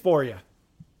days for you.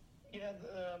 Yeah,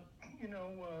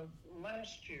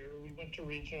 last year we went to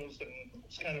regionals, and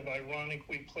it's kind of ironic.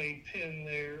 We played Penn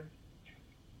there,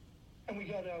 And we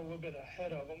got out a little bit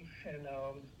ahead of them. And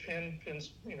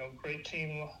Penn's, great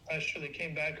team last year. They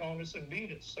came back on us and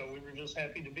beat us. So we were just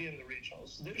happy to be in the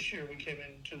regionals. This year we came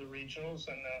into the regionals,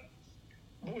 and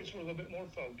boys were a little bit more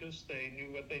focused. They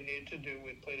knew what they needed to do.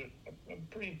 We played a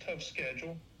pretty tough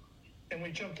schedule. And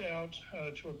we jumped out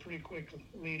to a pretty quick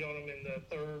lead on them in the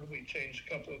third. We changed a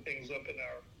couple of things up in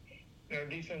our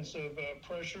defensive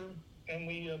pressure, and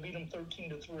we beat them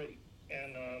 13-3.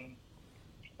 And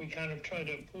we kind of tried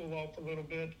to pull off a little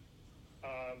bit,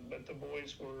 but the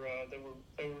boys were they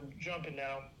were jumping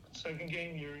now. Second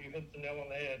game, you hit the nail on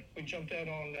the head. We jumped out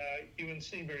on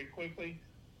UNC very quickly,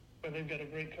 but they've got a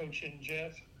great coach in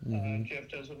Jeff. Jeff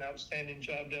does an outstanding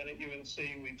job down at UNC.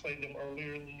 We played them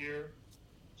earlier in the year.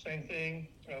 Same thing.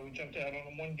 We jumped out on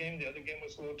them one game. The other game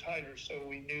was a little tighter, so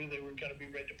we knew they were going to be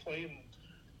ready to play.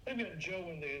 And they've got Joe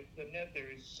in the net there.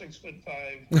 He's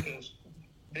 6'5", just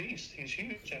beast. He's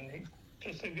huge, and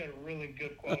they've got a really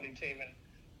good quality team. And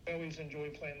I always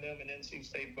enjoy playing them, and NC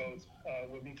State both.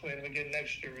 We'll be playing them again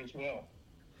next year as well.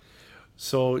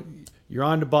 So you're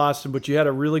on to Boston, but you had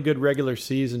a really good regular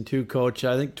season too, Coach.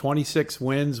 I think 26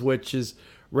 wins, which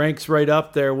ranks right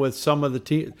up there with some of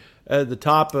the the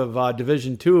top of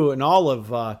Division II and all of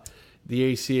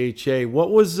the ACHA.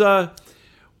 What was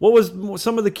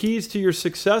some of the keys to your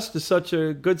success to such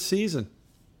a good season?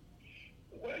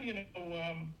 Well,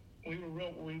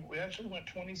 we actually went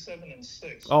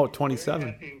 27-6. Oh,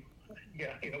 27. Yeah,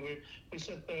 we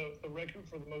set the record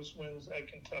for the most wins at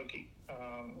Kentucky.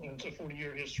 It's a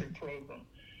 40-year history program.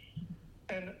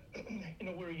 And,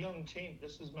 we're a young team.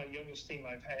 This is my youngest team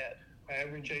I've had. My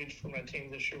average age for my team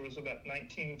this year was about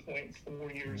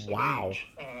 19.4 years of age.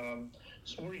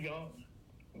 So we're young.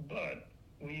 But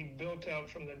we built out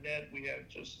from the net. We had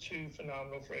just two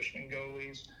phenomenal freshman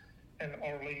goalies, and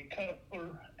Arlie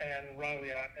Cutler and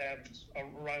Riley Adams. It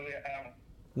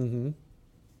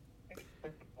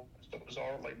was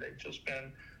Arlie.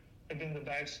 They've been the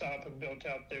backstop and built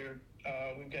out there.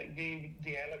 We've got Gabe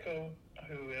D'Amico,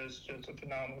 who is just a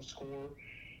phenomenal scorer.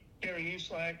 Gary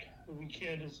Uslack, who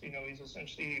he's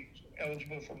essentially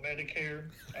eligible for Medicare,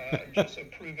 just a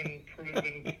proven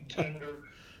contender.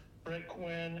 Brett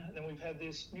Quinn. And then we've had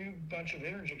this new bunch of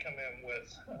energy come in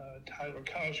with Tyler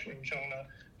Koshman, Jonah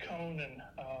Conan,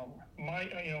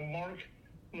 Mark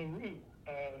LaRue,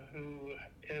 who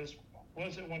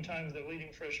was at one time the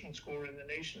leading freshman scorer in the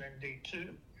nation in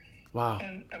D2. Wow.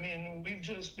 And, we've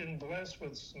just been blessed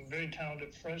with some very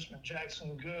talented freshmen.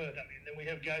 Jackson Good. Then we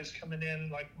have guys coming in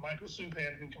like Michael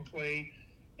Supan, who can play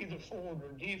either forward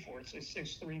or D forward. It's a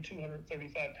 6'3",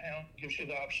 235 pound. Gives you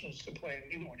the options to play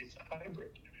in either one. It's a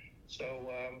hybrid. So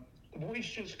the boys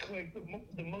just clicked.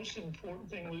 The most important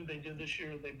thing, Lou, they did this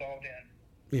year, they balled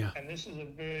in. Yeah. And this is a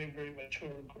very, very mature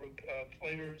group of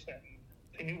players, and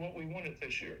they knew what we wanted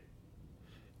this year.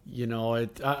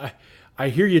 I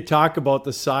hear you talk about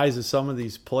the size of some of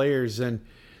these players, and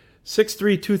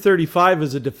 6'3", 235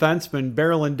 as a defenseman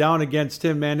barreling down against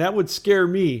him, man, that would scare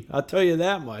me. I'll tell you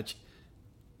that much.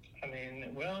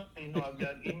 I've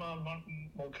got Iman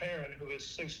Mulcairn, who is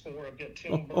 6'4". I've got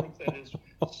Tim Burke, that is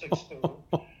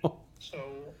 6'4". So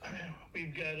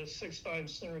we've got a 6'5"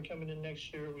 center coming in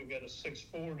next year. We've got a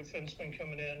 6'4" defenseman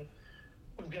coming in.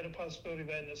 We've got a possibility of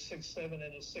adding a 6'7"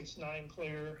 and a 6'9"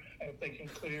 player if they can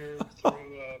clear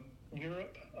through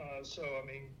Europe.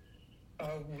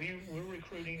 We're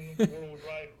recruiting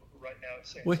worldwide right now. It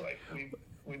seems like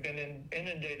we've been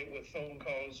inundated with phone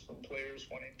calls from players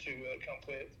wanting to come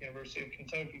play at the University of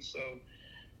Kentucky. So,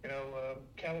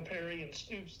 Calipari and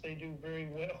Stoops, they do very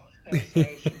well. So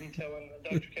I should be telling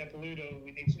Dr. Capilouto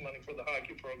we need some money for the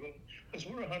hockey program, because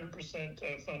we're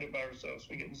 100% funded by ourselves.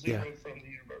 We get zero from the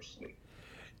university.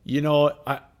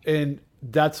 And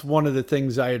that's one of the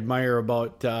things I admire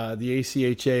about the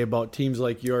ACHA, about teams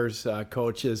like yours,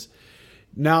 Coach, is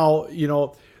now,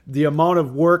 the amount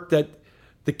of work that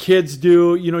the kids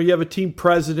do. You have a team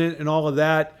president and all of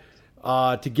that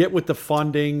to get with the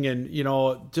funding and,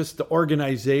 just the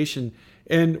organization.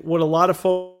 And what a lot of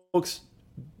folks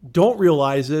don't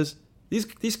realize is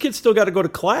these kids still got to go to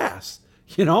class,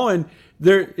 and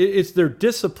their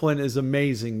discipline is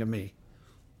amazing to me.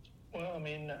 Well,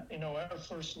 our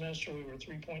first semester we were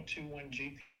 3.21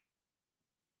 GP,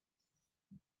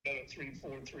 got a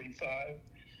 3.435.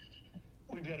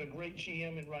 We've got a great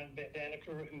GM in Ryan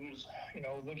Daniker, who's,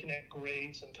 looking at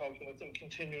grades and talking with them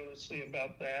continuously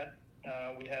about that.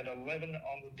 We had 11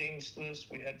 on the dean's list.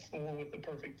 We had 4 with the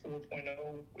perfect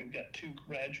 4.0. We've got 2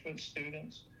 graduate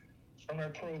students from our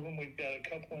program. We've got a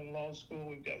couple in law school.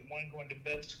 We've got one going to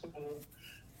vet school. We've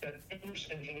got numerous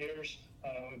engineers.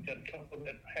 We've got a couple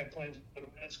that have plans to go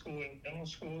to med school and dental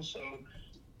school. So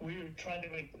we're trying to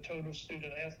make the total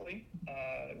student athlete.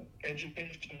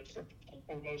 Education is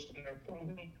foremost in our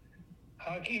program.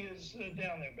 Hockey is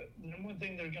down there, but the number one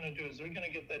thing they're going to do is they're going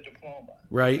to get that diploma.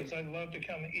 Right. Because I love to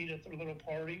come and eat at their little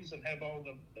parties and have all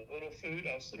the little food.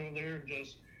 I'll sit over there and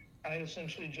I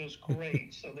essentially just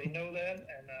grade. So they know that,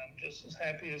 and I'm just as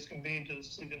happy as can be to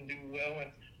see them do well.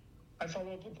 And I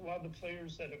follow up with a lot of the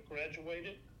players that have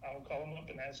graduated. I'll call them up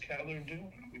and ask how they're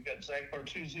doing. We've got Zach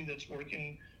Bartuzzi that's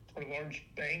working for a large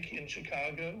bank in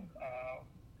Chicago.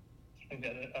 We've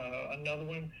got another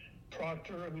one,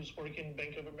 Proctor, who's working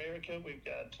Bank of America. We've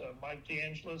got Mike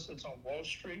DeAngelis that's on Wall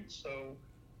Street. So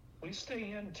we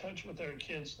stay in touch with our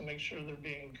kids to make sure they're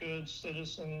being good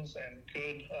citizens and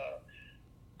good,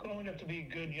 growing up to be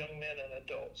good young men and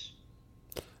adults.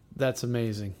 That's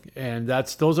amazing. And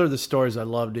those are the stories I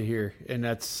love to hear. And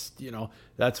that's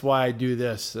why I do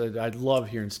this. I love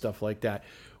hearing stuff like that.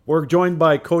 We're joined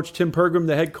by Coach Tim Pergram,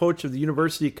 the head coach of the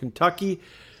University of Kentucky.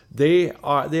 They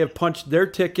have punched their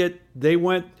ticket. They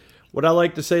went, what I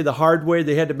like to say, the hard way.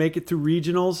 They had to make it through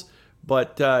regionals,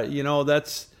 but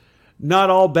that's not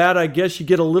all bad. I guess you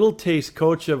get a little taste,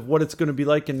 Coach, of what it's going to be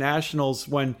like in nationals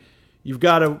when you've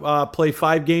got to play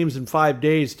 5 games in 5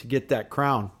 days to get that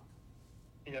crown.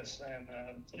 Yes,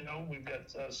 and we've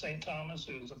got St. Thomas,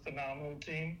 who's a phenomenal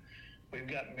team. We've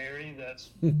got Mary, that's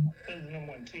the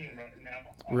number one team right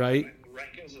now. Right. In the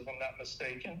rankings, if I'm not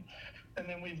mistaken. And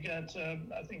then we've got,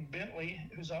 I think, Bentley,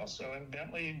 who's also, and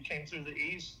Bentley came through the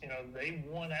East. They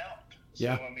won out. So,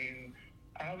 yeah. I mean,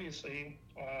 obviously,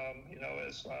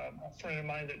 as a friend of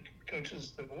mine that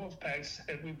coaches the Wolfpack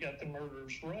said, we've got the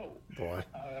murderer's row. Boy.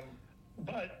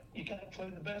 But you got to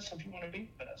play the best if you want to be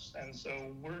the best. And so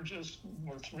we're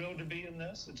thrilled to be in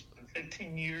this. It's been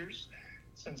 15 years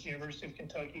since the University of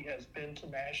Kentucky has been to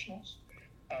nationals.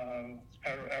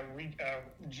 Our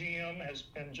GM has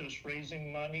been just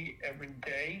raising money every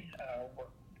day. We're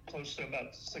close to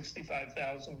about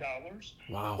 $65,000.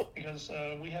 Wow. Because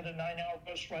we had a 9-hour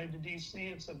bus ride to D.C.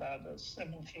 It's about a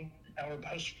 17-hour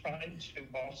bus ride to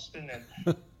Boston.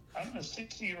 And I'm a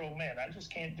 60-year-old man. I just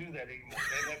can't do that anymore.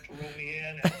 They have to roll me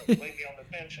in and lay me on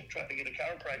the bench and try to get a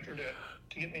chiropractor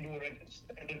to get me to where I can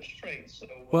stand up straight. So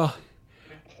well,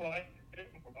 we fly.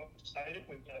 We're all excited.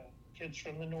 We've got kids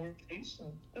from the Northeast,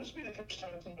 and this will be the first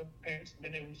time some of the parents have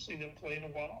been able to see them play in a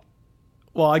while.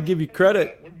 Well, I give you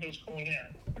credit. We're just going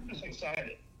in. We're just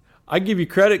excited. I give you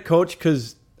credit, Coach,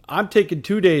 because I'm taking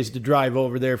 2 days to drive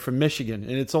over there from Michigan,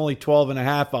 and it's only 12 and a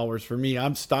half hours for me.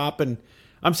 I'm stopping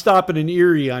in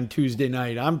Erie on Tuesday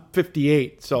night. I'm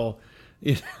 58, so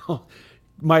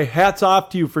my hat's off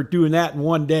to you for doing that in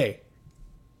one day.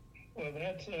 Well,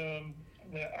 that's the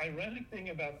ironic thing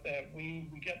about that. We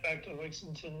got back to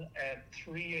Lexington at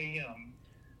 3 a.m.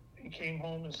 I came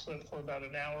home and slept for about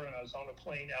an hour, and I was on a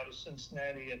plane out of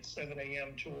Cincinnati at 7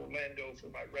 a.m. to Orlando for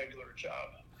my regular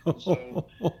job. So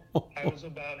I was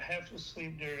about half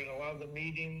asleep during a lot of the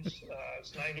meetings.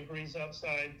 It's 9 degrees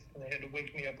outside, and they had to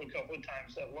wake me up a couple of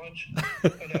times at lunch.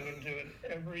 But I would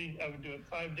do it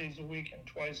 5 days a week and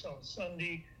twice on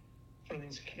Sunday for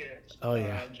these kids. Oh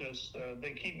yeah.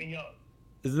 They keep me young.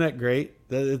 Isn't that great?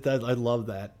 I love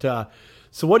that.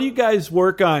 So what do you guys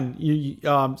work on?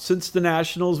 Since the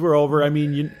Nationals were over, I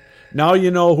mean, now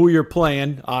you know who you're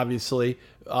playing, obviously.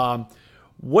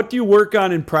 What do you work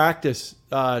on in practice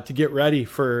to get ready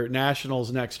for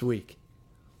Nationals next week?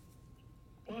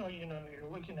 Well, you're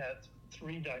looking at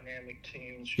 3 dynamic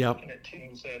teams. Yep. You're looking at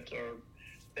teams that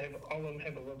all of them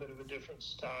have a little bit of a different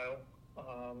style.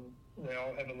 They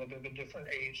all have a little bit of a different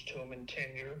age to them and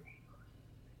tenure.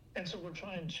 And so we're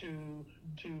trying to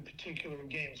do particular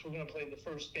games. We're going to play the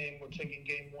first game. We're taking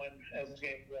game 1 as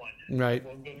game 1. Right.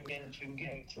 We'll go into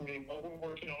game 3. What we're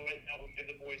working on right now, we'll give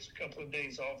the boys a couple of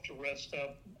days off to rest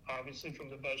up, obviously from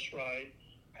the bus ride,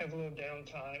 have a little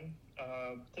downtime.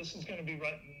 This is going to be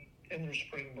right in their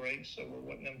spring break, so we're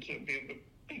wanting them to be able to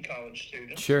be college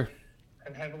students. Sure.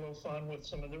 And have a little fun with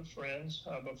some of their friends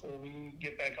before we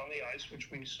get back on the ice,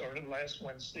 which we started last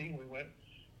Wednesday. We went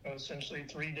essentially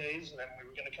 3 days, and then we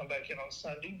were going to come back in on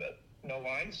Sunday, but no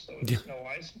ice. So it's no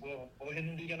ice. We'll hit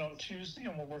it again on Tuesday,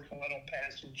 and we'll work a lot on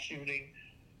passing, shooting,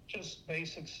 just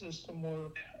basic system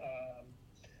work,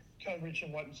 coverage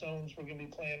and what zones we're going to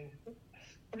be playing.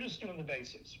 We're just doing the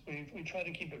basics. We try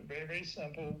to keep it very, very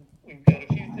simple. We've got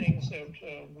a few things that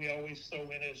we always throw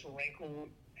in as a wrinkle. We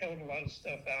held a lot of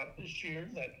stuff out this year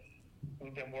that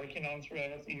we've been working on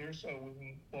throughout the year, so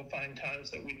we'll find times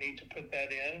that we need to put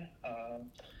that in.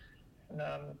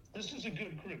 This is a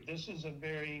good group. This is a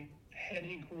very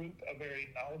heady group, a very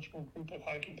knowledgeable group of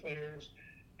hockey players,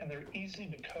 and they're easy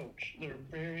to coach. They're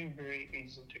very, very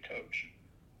easy to coach.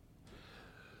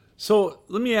 So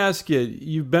let me ask you,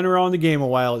 you've been around the game a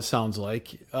while, it sounds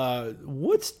like.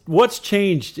 What's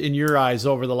changed in your eyes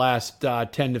over the last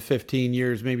 10 to 15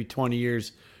 years, maybe 20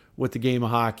 years with the game of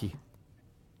hockey?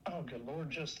 Oh, good Lord,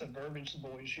 just the verbiage the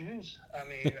boys use. I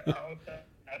mean,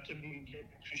 not to be getting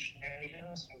into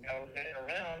shenanigans and gallivanting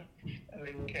around, and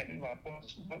they look at me like,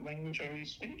 what language are you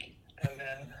speaking? And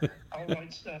then I'll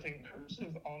write stuff in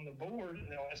cursive on the board, and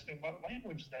they'll ask me what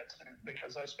language that's in,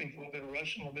 because I speak a little bit of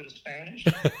Russian, a little bit of Spanish,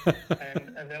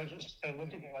 and they'll just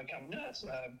look at me like I'm nuts.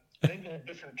 They've got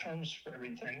different terms for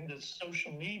everything. The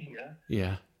social media,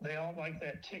 Yeah. they all like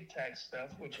that tic-tac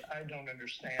stuff, which I don't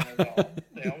understand at all.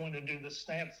 They all want to do the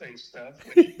snap face stuff,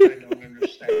 which I don't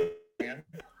understand.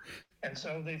 And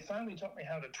so they finally taught me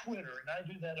how to Twitter, and I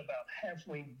do that about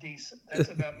halfway decent. That's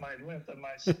about my length of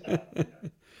my stuff.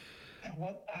 And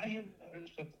what I have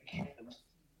noticed with the kids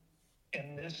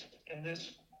in this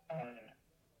time,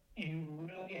 you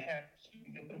really have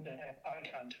to get them to have eye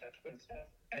contact with them,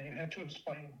 and you have to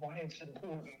explain why it's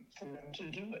important for them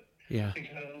to do it. Yeah.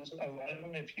 Because a lot of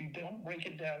them, if you don't break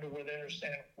it down to where they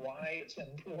understand why it's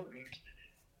important,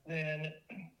 then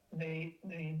they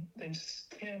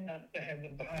tend not to have the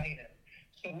buy-in.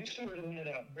 So we started it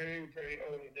out very, very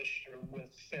early this year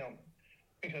with film,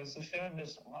 because the film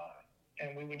is a lot.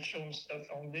 And we would show them stuff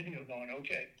on video going,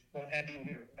 okay, what happened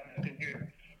here? What happened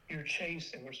here? You're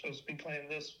chasing. We're supposed to be playing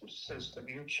this system.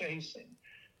 You're chasing.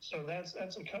 So that's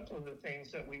a couple of the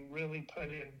things that we really put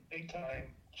in big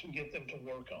time to get them to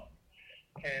work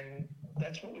on. And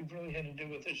that's what we've really had to do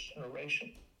with this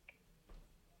generation.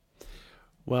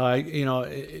 Well,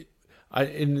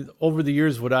 over the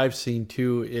years, what I've seen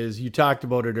too is, you talked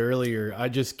about it earlier, I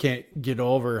just can't get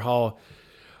over how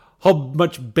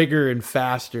much bigger and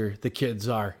faster the kids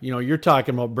are. You're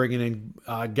talking about bringing in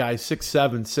guys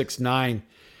 6'7", 6'9",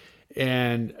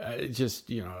 and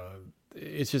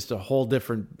it's just a whole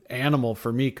different animal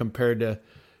for me compared to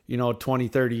 20,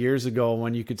 30 years ago,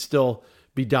 when you could still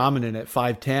be dominant at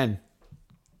 5'10".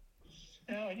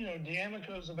 Now,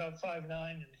 D'Amico's about 5'9",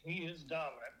 and he is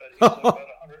dominant, but he's about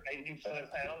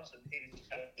 185 pounds, and he's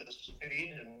got the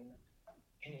speed, and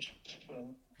he's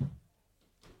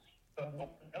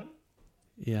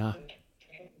yeah.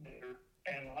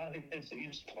 And a lot of the kids that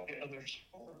used to play other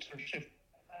sports are shifting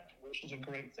back, which is a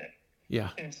great thing. Yeah.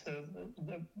 It's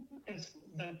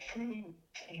the true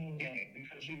team game,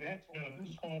 because you have to know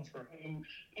who's going for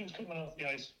who's coming off the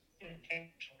ice.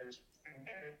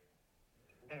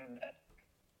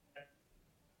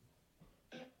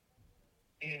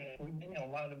 And a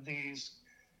lot of these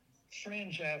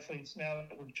fringe athletes now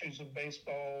that we're choosing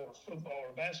baseball or football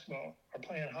or basketball are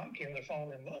playing hockey, and they're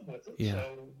falling in love with it. Yeah.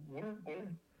 So we're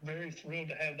very thrilled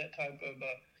to have that type of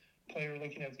player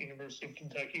looking at the University of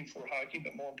Kentucky for hockey,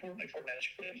 but more importantly for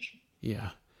education. Yeah.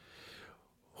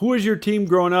 Who was your team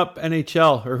growing up,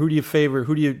 NHL, or who do you favor?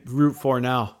 Who do you root for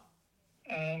now?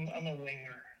 I'm a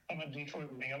winger. I'm a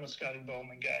Detroit wing. I'm a Scotty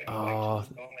Bowman guy.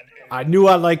 I knew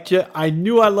I liked you. I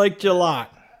knew I liked you a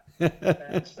lot.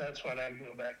 That's what I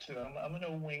go back to. I'm an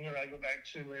old winger. I go back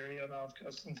to Larionov,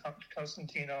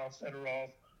 Konstantinov,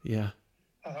 Fedorov. Yeah.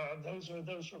 Those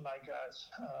are my guys.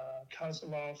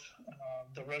 Kozlov,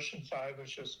 the Russian Five was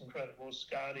just incredible.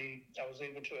 Scotty, I was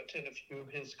able to attend a few of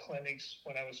his clinics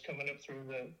when I was coming up through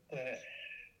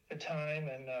the time,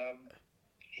 and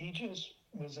he just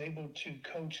was able to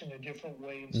coach in a different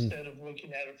way. Instead of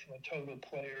looking at it from a total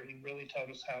player, he really taught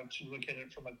us how to look at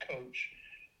it from a coach.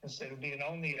 Instead of being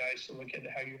on the ice, to look at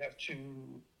how you have to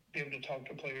be able to talk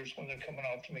to players when they're coming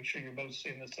off to make sure you're both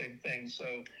seeing the same thing. So,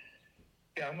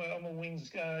 yeah, I'm a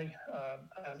wings guy.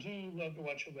 I do love to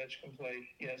watch Ovechkin play.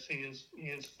 Yes, he is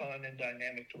fun and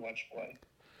dynamic to watch play.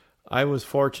 I was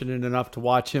fortunate enough to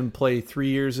watch him play 3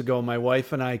 years ago. My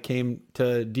wife and I came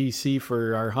to D.C.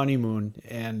 for our honeymoon,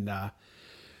 and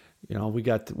we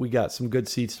got some good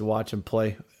seats to watch him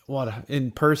play.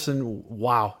 In person,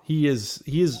 wow, he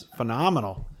is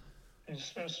phenomenal. He's a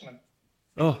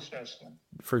specimen.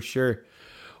 For sure.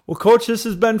 Well, Coach, this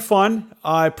has been fun.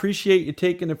 I appreciate you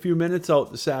taking a few minutes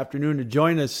out this afternoon to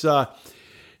join us.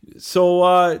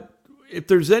 So if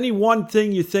there's any one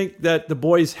thing you think that the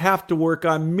boys have to work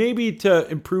on, maybe to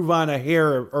improve on a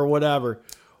hair or whatever,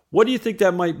 what do you think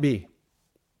that might be?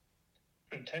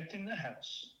 Protecting the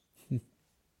house.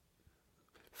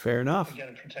 Fair enough. We got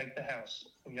to protect the house.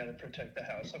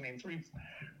 I mean,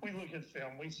 we look at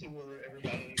film, we see where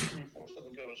everybody 3/4 of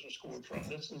the goals are scored from.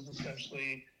 This is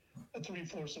essentially a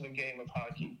 3/4 of a game of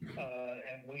hockey,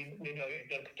 and we know you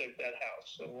got to protect that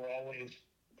house. So we're always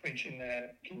preaching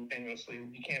that continuously.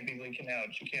 You can't be leaking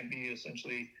out. You can't be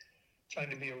essentially trying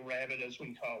to be a rabbit, as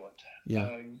we call it. Yeah.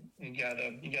 You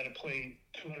gotta play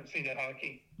 200 feet of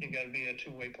hockey. You gotta be a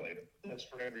two-way player. That's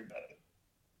for everybody.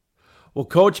 Well,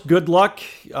 Coach, good luck.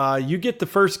 You get the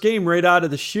first game right out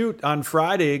of the chute on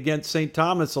Friday against St.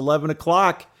 Thomas, 11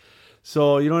 o'clock.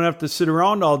 So you don't have to sit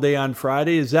around all day on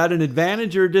Friday. Is that an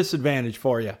advantage or a disadvantage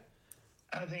for you?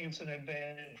 I think it's an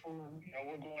advantage. We're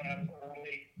going out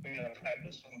early. We got to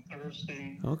practice on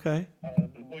Thursday. Okay.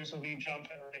 The boys will be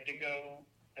jumping, ready to go.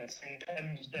 It's St.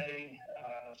 Patty's Day,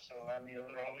 so they're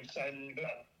all excited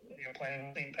about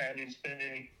playing St. Patty's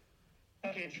Day.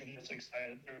 My kids are just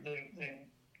excited. They're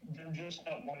just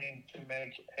not wanting to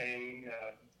make a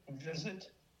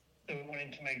visit. They're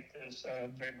wanting to make this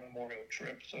big memorial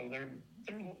trip. So they're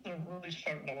really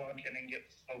starting to lock in and get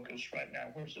focused right now,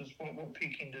 which is what we're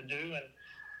peaking to do. And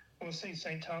we'll see.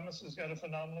 St. Thomas has got a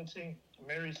phenomenal team.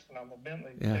 Mary's phenomenal.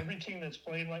 Bentley. Yeah. Every team that's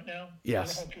playing right now,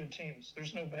 yes, they're all good teams.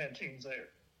 There's no bad teams there.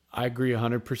 I agree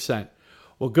 100%.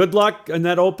 Well, good luck in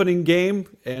that opening game.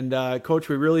 And, Coach,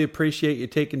 we really appreciate you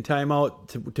taking time out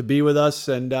to be with us.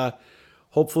 And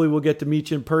hopefully we'll get to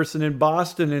meet you in person in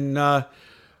Boston. And, it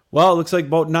looks like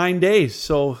about 9 days.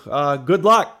 So good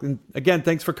luck. And, again,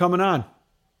 thanks for coming on.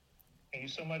 Thank you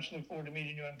so much. Look forward to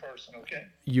meeting you in person, okay?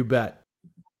 You bet.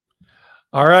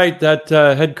 All right, that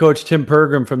head coach Tim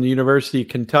Pergram from the University of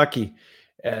Kentucky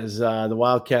as the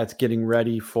Wildcats getting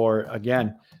ready for,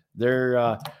 again,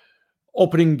 their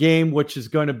opening game, which is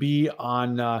going to be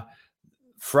on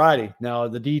Friday. Now,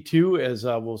 the D2, as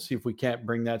we'll see if we can't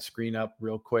bring that screen up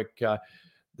real quick. The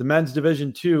men's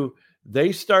Division II,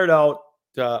 they start out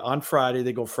on Friday.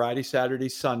 They go Friday, Saturday,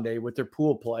 Sunday with their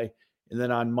pool play. And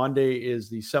then on Monday is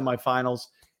the semifinals,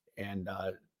 and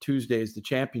Tuesday is the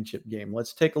championship game.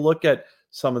 Let's take a look at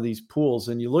some of these pools.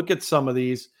 And you look at some of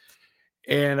these,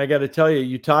 and I got to tell you,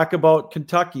 you talk about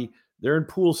Kentucky. They're in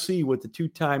Pool C with the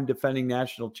two-time defending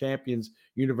national champions,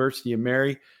 University of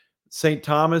Mary. St.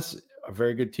 Thomas, a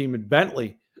very good team in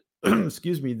Bentley.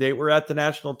 Excuse me. They were at the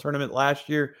national tournament last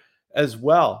year as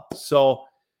well. So,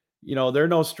 they're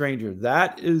no stranger.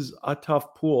 That is a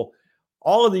tough pool.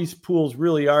 All of these pools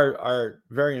really are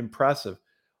very impressive.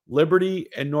 Liberty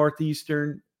and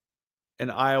Northeastern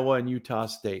and Iowa and Utah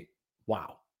State.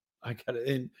 Wow.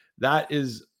 And that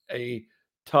is a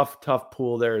tough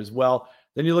pool there as well.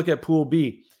 Then you look at Pool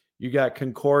B. You got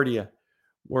Concordia,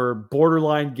 were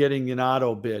borderline getting an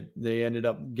auto bid. They ended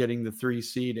up getting the 3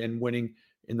 seed and winning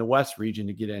in the West region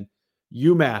to get in.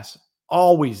 UMass,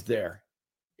 always there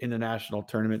in the national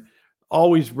tournament,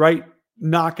 always right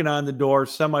knocking on the door,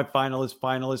 semifinalist,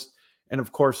 finalist. And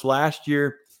of course, last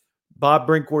year, Bob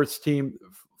Brinkworth's team,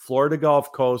 Florida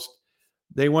Gulf Coast,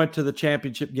 they went to the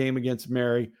championship game against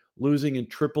Mary, losing in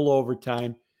triple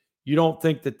overtime. You don't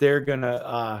think that they're going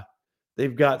to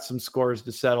they've got some scores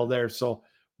to settle there. So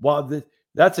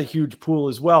that's a huge pool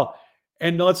as well.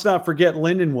 And let's not forget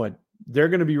Lindenwood. They're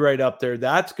going to be right up there.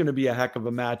 That's going to be a heck of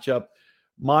a matchup.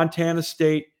 Montana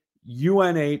State,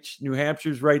 UNH, New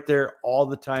Hampshire's right there all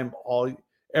the time,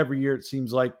 every year it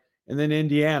seems like. And then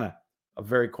Indiana, a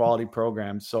very quality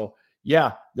program. So,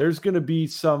 yeah, there's going to be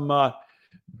some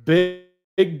big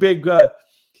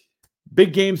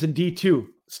games in D2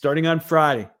 starting on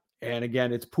Friday. And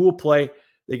again, it's pool play.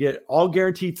 They get all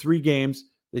guaranteed 3 games.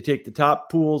 They take the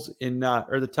top pools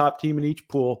or the top team in each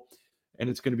pool, and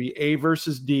it's going to be A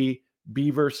versus D,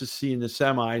 B versus C in the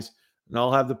semis. And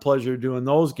I'll have the pleasure of doing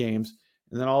those games.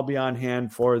 And then I'll be on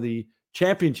hand for the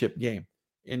championship game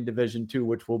in Division II,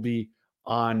 which will be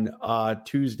on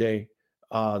Tuesday,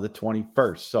 the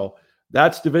 21st. So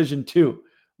that's Division II.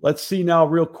 Let's see now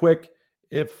real quick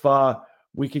if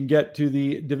we can get to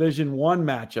the Division I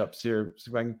matchups here.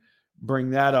 See if I can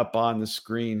bring that up on the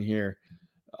screen here.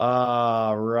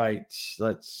 Right.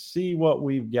 Let's see what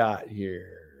we've got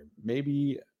here.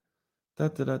 Maybe is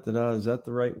that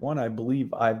the right one? I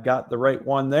believe I've got the right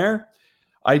one there.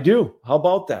 I do. How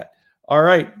about that? All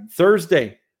right.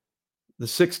 Thursday, the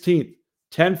 16th,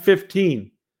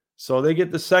 10:15. So they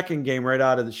get the second game right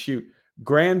out of the chute.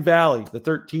 Grand Valley, the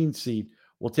 13 seed,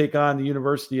 will take on the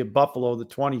University of Buffalo, the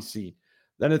 20 seed.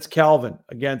 Then it's Calvin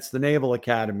against the Naval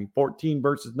Academy, 14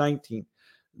 versus 19.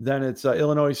 Then it's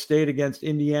Illinois State against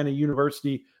Indiana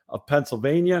University of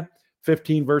Pennsylvania,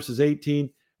 15 versus 18.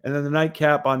 And then the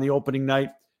nightcap on the opening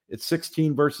night, it's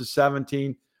 16 versus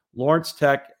 17. Lawrence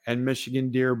Tech and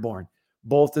Michigan Dearborn,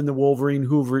 both in the Wolverine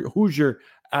Hoosier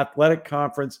Athletic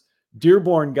Conference.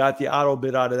 Dearborn got the auto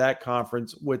bid out of that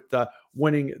conference with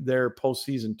winning their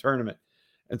postseason tournament.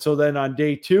 And so then on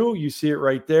day 2, you see it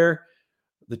right there.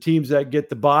 The teams that get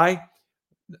the bye,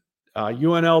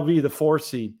 UNLV, the 4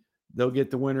 seed, they'll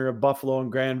get the winner of Buffalo and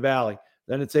Grand Valley.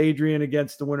 Then it's Adrian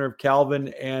against the winner of Calvin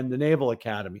and the Naval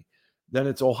Academy. Then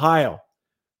it's Ohio.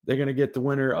 They're going to get the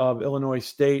winner of Illinois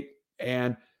State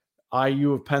and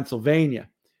IU of Pennsylvania.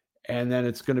 And then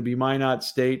it's going to be Minot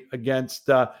State against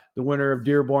the winner of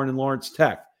Dearborn and Lawrence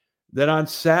Tech. Then on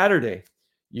Saturday,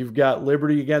 you've got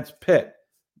Liberty against Pitt.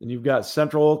 Then you've got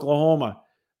Central Oklahoma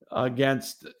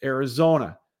against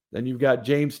Arizona. Then you've got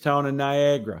Jamestown and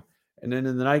Niagara. And then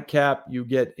in the nightcap, you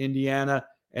get Indiana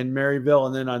and Maryville.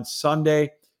 And then on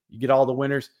Sunday, you get all the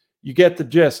winners. You get the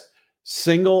gist.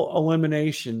 Single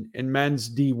elimination in men's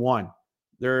D1.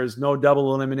 There is no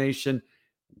double elimination.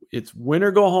 It's win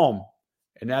or go home.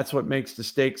 And that's what makes the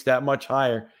stakes that much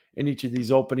higher in each of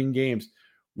these opening games.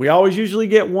 We always usually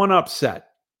get one upset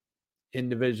in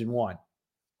Division I.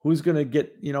 Who's going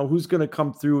to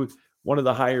come through one of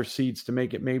the higher seeds to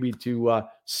make it maybe to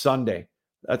Sunday?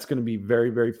 That's going to be very,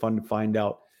 very fun to find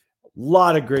out. A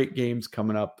lot of great games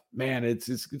coming up. Man,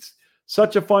 it's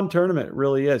such a fun tournament. It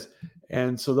really is.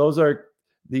 And so those are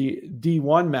the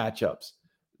D1 matchups.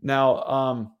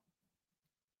 Now,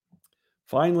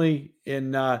 finally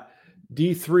in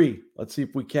D3, let's see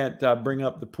if we can't bring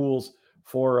up the pools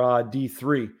for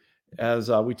D3 as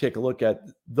we take a look at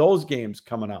those games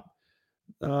coming up.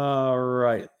 All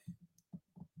right.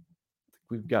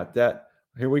 We've got that.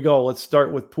 Here we go. Let's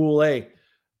start with Pool A.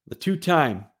 The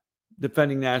two-time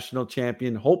defending national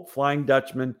champion, Hope Flying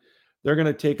Dutchman. They're going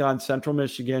to take on Central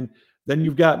Michigan. Then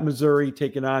you've got Missouri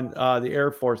taking on the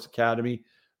Air Force Academy.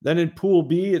 Then in Pool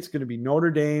B, it's going to be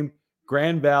Notre Dame,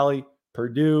 Grand Valley,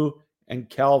 Purdue, and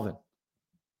Calvin.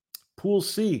 Pool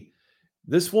C.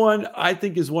 This one, I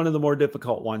think, is one of the more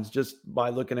difficult ones just by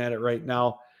looking at it right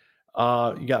now.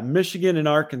 You got Michigan and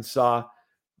Arkansas,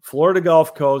 Florida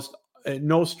Gulf Coast,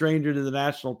 no stranger to the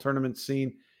national tournament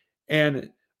scene, and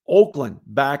Oakland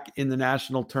back in the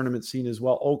national tournament scene as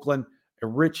well. Oakland, a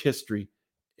rich history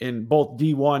in both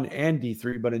D1 and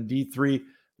D3, but in D3,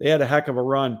 they had a heck of a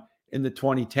run in the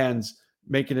 2010s,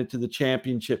 making it to the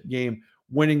championship game,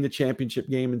 winning the championship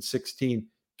game in 16,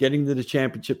 getting to the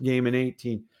championship game in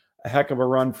 18. A heck of a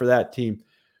run for that team.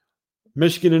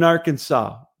 Michigan and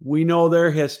Arkansas, we know their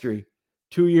history.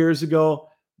 2 years ago,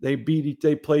 they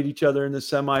played each other in the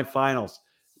semifinals.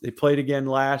 They played again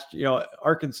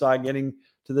Arkansas getting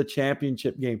to the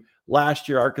championship game. Last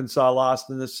year, Arkansas lost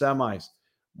in the semis.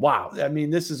 Wow. I mean,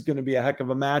 this is going to be a heck of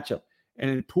a matchup. And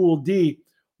in Pool D,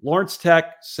 Lawrence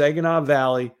Tech, Saginaw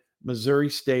Valley, Missouri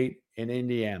State, and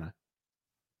Indiana.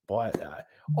 Boy,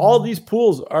 all these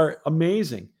pools are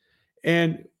amazing.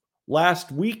 And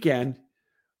last weekend,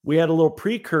 we had a little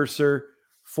precursor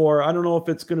for, I don't know if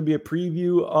it's going to be a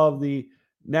preview of the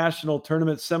national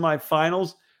tournament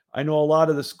semifinals. I know a lot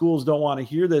of the schools don't want to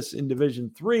hear this in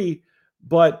Division III,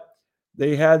 but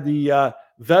they had the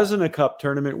Vezina Cup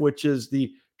tournament, which is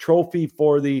the trophy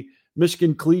for the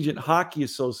Michigan Collegiate Hockey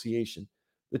Association.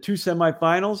 The two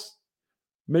semifinals,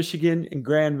 Michigan and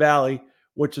Grand Valley,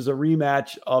 which is a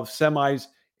rematch of semis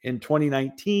in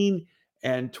 2019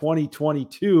 and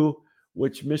 2022,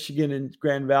 which Michigan and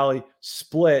Grand Valley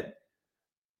split.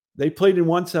 They played in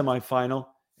one semifinal,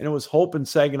 and it was Hope and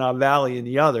Saginaw Valley in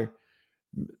the other.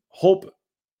 Hope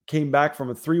came back from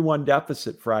a 3-1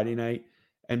 deficit Friday night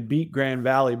and beat Grand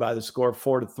Valley by the score of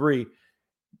 4-3.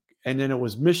 And then it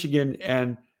was Michigan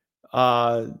and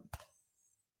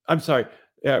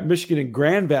Michigan and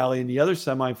Grand Valley in the other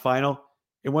semifinal.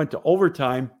 It went to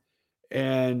overtime,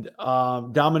 and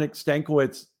Dominic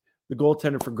Stankiewicz, the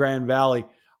goaltender for Grand Valley,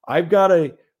 I've got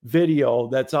a video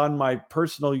that's on my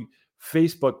personal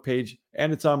Facebook page,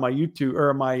 and it's on my YouTube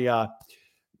or my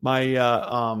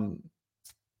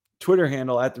Twitter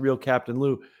handle at The Real Captain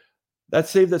Lou. That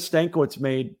save that Stankiewicz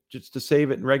made just to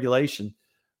save it in regulation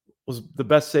was the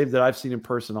best save that I've seen in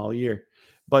person all year.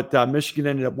 But Michigan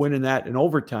ended up winning that in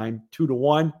overtime,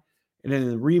 2-1. And then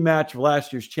in the rematch of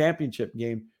last year's championship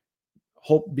game,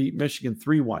 Hope beat Michigan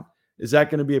 3-1. Is that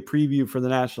going to be a preview for the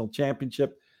national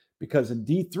championship? Because in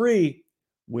D3,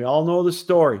 we all know the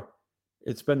story.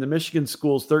 It's been the Michigan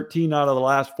schools 13 out of the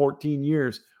last 14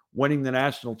 years winning the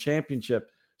national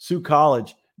championship. Sioux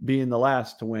College being the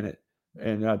last to win it,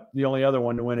 and the only other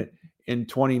one to win it in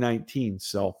 2019.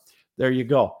 So there you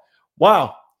go.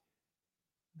 Wow.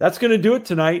 That's going to do it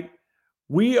tonight.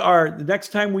 The next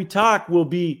time we talk will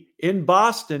be in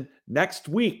Boston next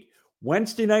week.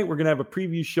 Wednesday night, we're going to have a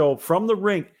preview show from the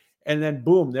rink, and then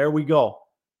boom, there we go.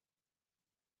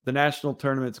 The national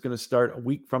tournament's going to start a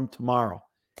week from tomorrow.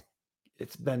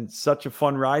 It's been such a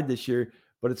fun ride this year,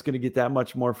 but it's going to get that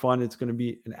much more fun. It's going to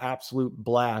be an absolute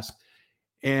blast.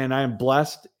 And I am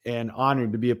blessed and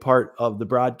honored to be a part of the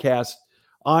broadcast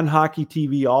on Hockey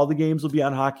TV. All the games will be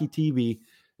on Hockey TV.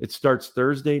 It starts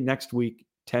Thursday next week,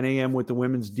 10 a.m. with the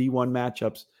women's D1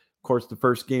 matchups. Of course, the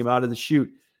first game out of the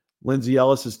chute, Lindsay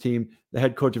Ellis's team, the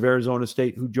head coach of Arizona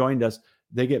State, who joined us,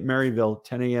 they get Maryville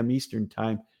 10 a.m. Eastern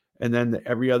time. And then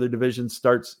every other division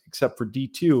starts except for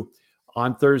D2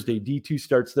 on Thursday. D2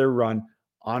 starts their run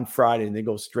on Friday, and they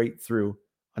go straight through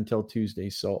until Tuesday.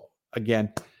 So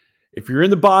again, if you're in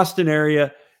the Boston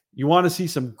area, you want to see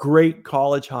some great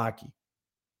college hockey,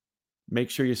 make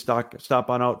sure you stop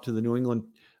on out to the New England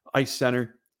Ice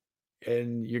Center,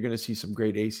 and you're going to see some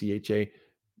great ACHA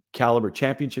caliber,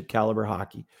 championship caliber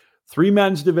hockey. 3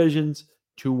 men's divisions,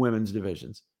 2 women's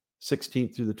divisions,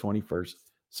 16th through the 21st.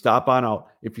 Stop on out.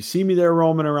 If you see me there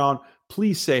roaming around,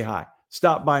 please say hi.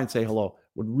 Stop by and say hello.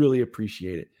 Would really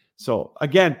appreciate it. So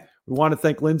again, we want to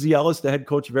thank Lindsay Ellis, the head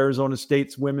coach of Arizona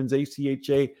State's women's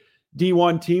ACHA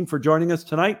D1 team, for joining us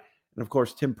tonight. And of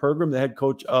course, Tim Pergram, the head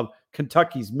coach of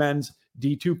Kentucky's men's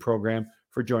D2 program,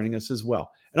 for joining us as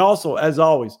well. And also, as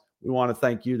always, we want to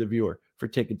thank you, the viewer, for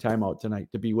taking time out tonight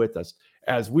to be with us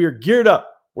as we're geared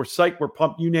up. We're psyched. We're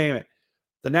pumped. You name it.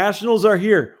 The Nationals are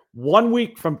here. 1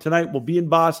 week from tonight, we'll be in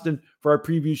Boston for our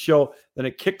preview show. Then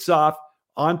it kicks off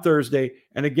on Thursday.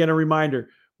 And again, a reminder,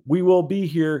 we will be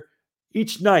here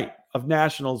each night of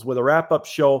Nationals with a wrap-up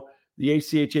show, the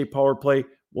ACHA Power Play,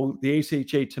 the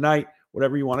ACHA Tonight,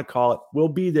 whatever you want to call it. We'll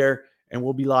be there, and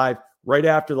we'll be live right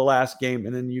after the last game.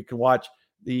 And then you can watch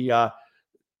the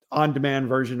on-demand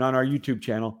version on our YouTube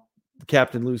channel, the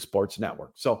Captain Lou Sports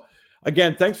Network. So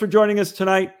again, thanks for joining us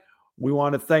tonight. We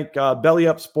want to thank Belly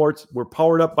Up Sports. We're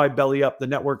powered up by Belly Up, the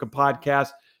network of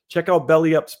podcasts. Check out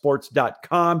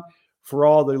bellyupsports.com for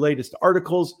all the latest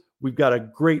articles. We've got a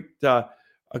great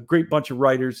bunch of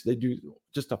writers. They do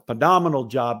just a phenomenal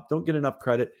job. Don't get enough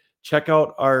credit. Check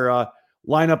out our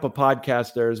lineup of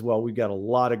podcasts there as well. We've got a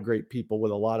lot of great people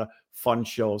with a lot of fun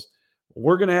shows.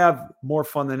 We're going to have more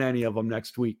fun than any of them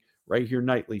next week, right here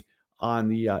nightly on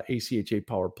the ACHA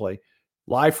Power Play,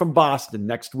 live from Boston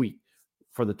next week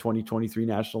for the 2023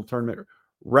 National Tournament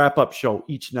wrap-up show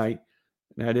each night.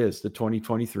 And that is the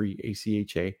 2023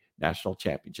 ACHA National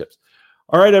Championships.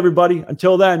 All right, everybody.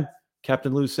 Until then,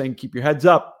 Captain Lou's saying keep your heads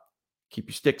up, keep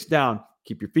your sticks down,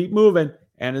 keep your feet moving,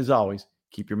 and as always,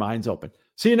 keep your minds open.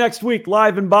 See you next week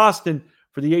live in Boston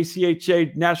for the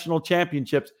ACHA National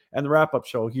Championships and the wrap-up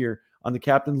show here on the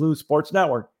Captain Lou Sports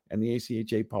Network and the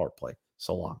ACHA Power Play.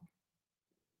 So long.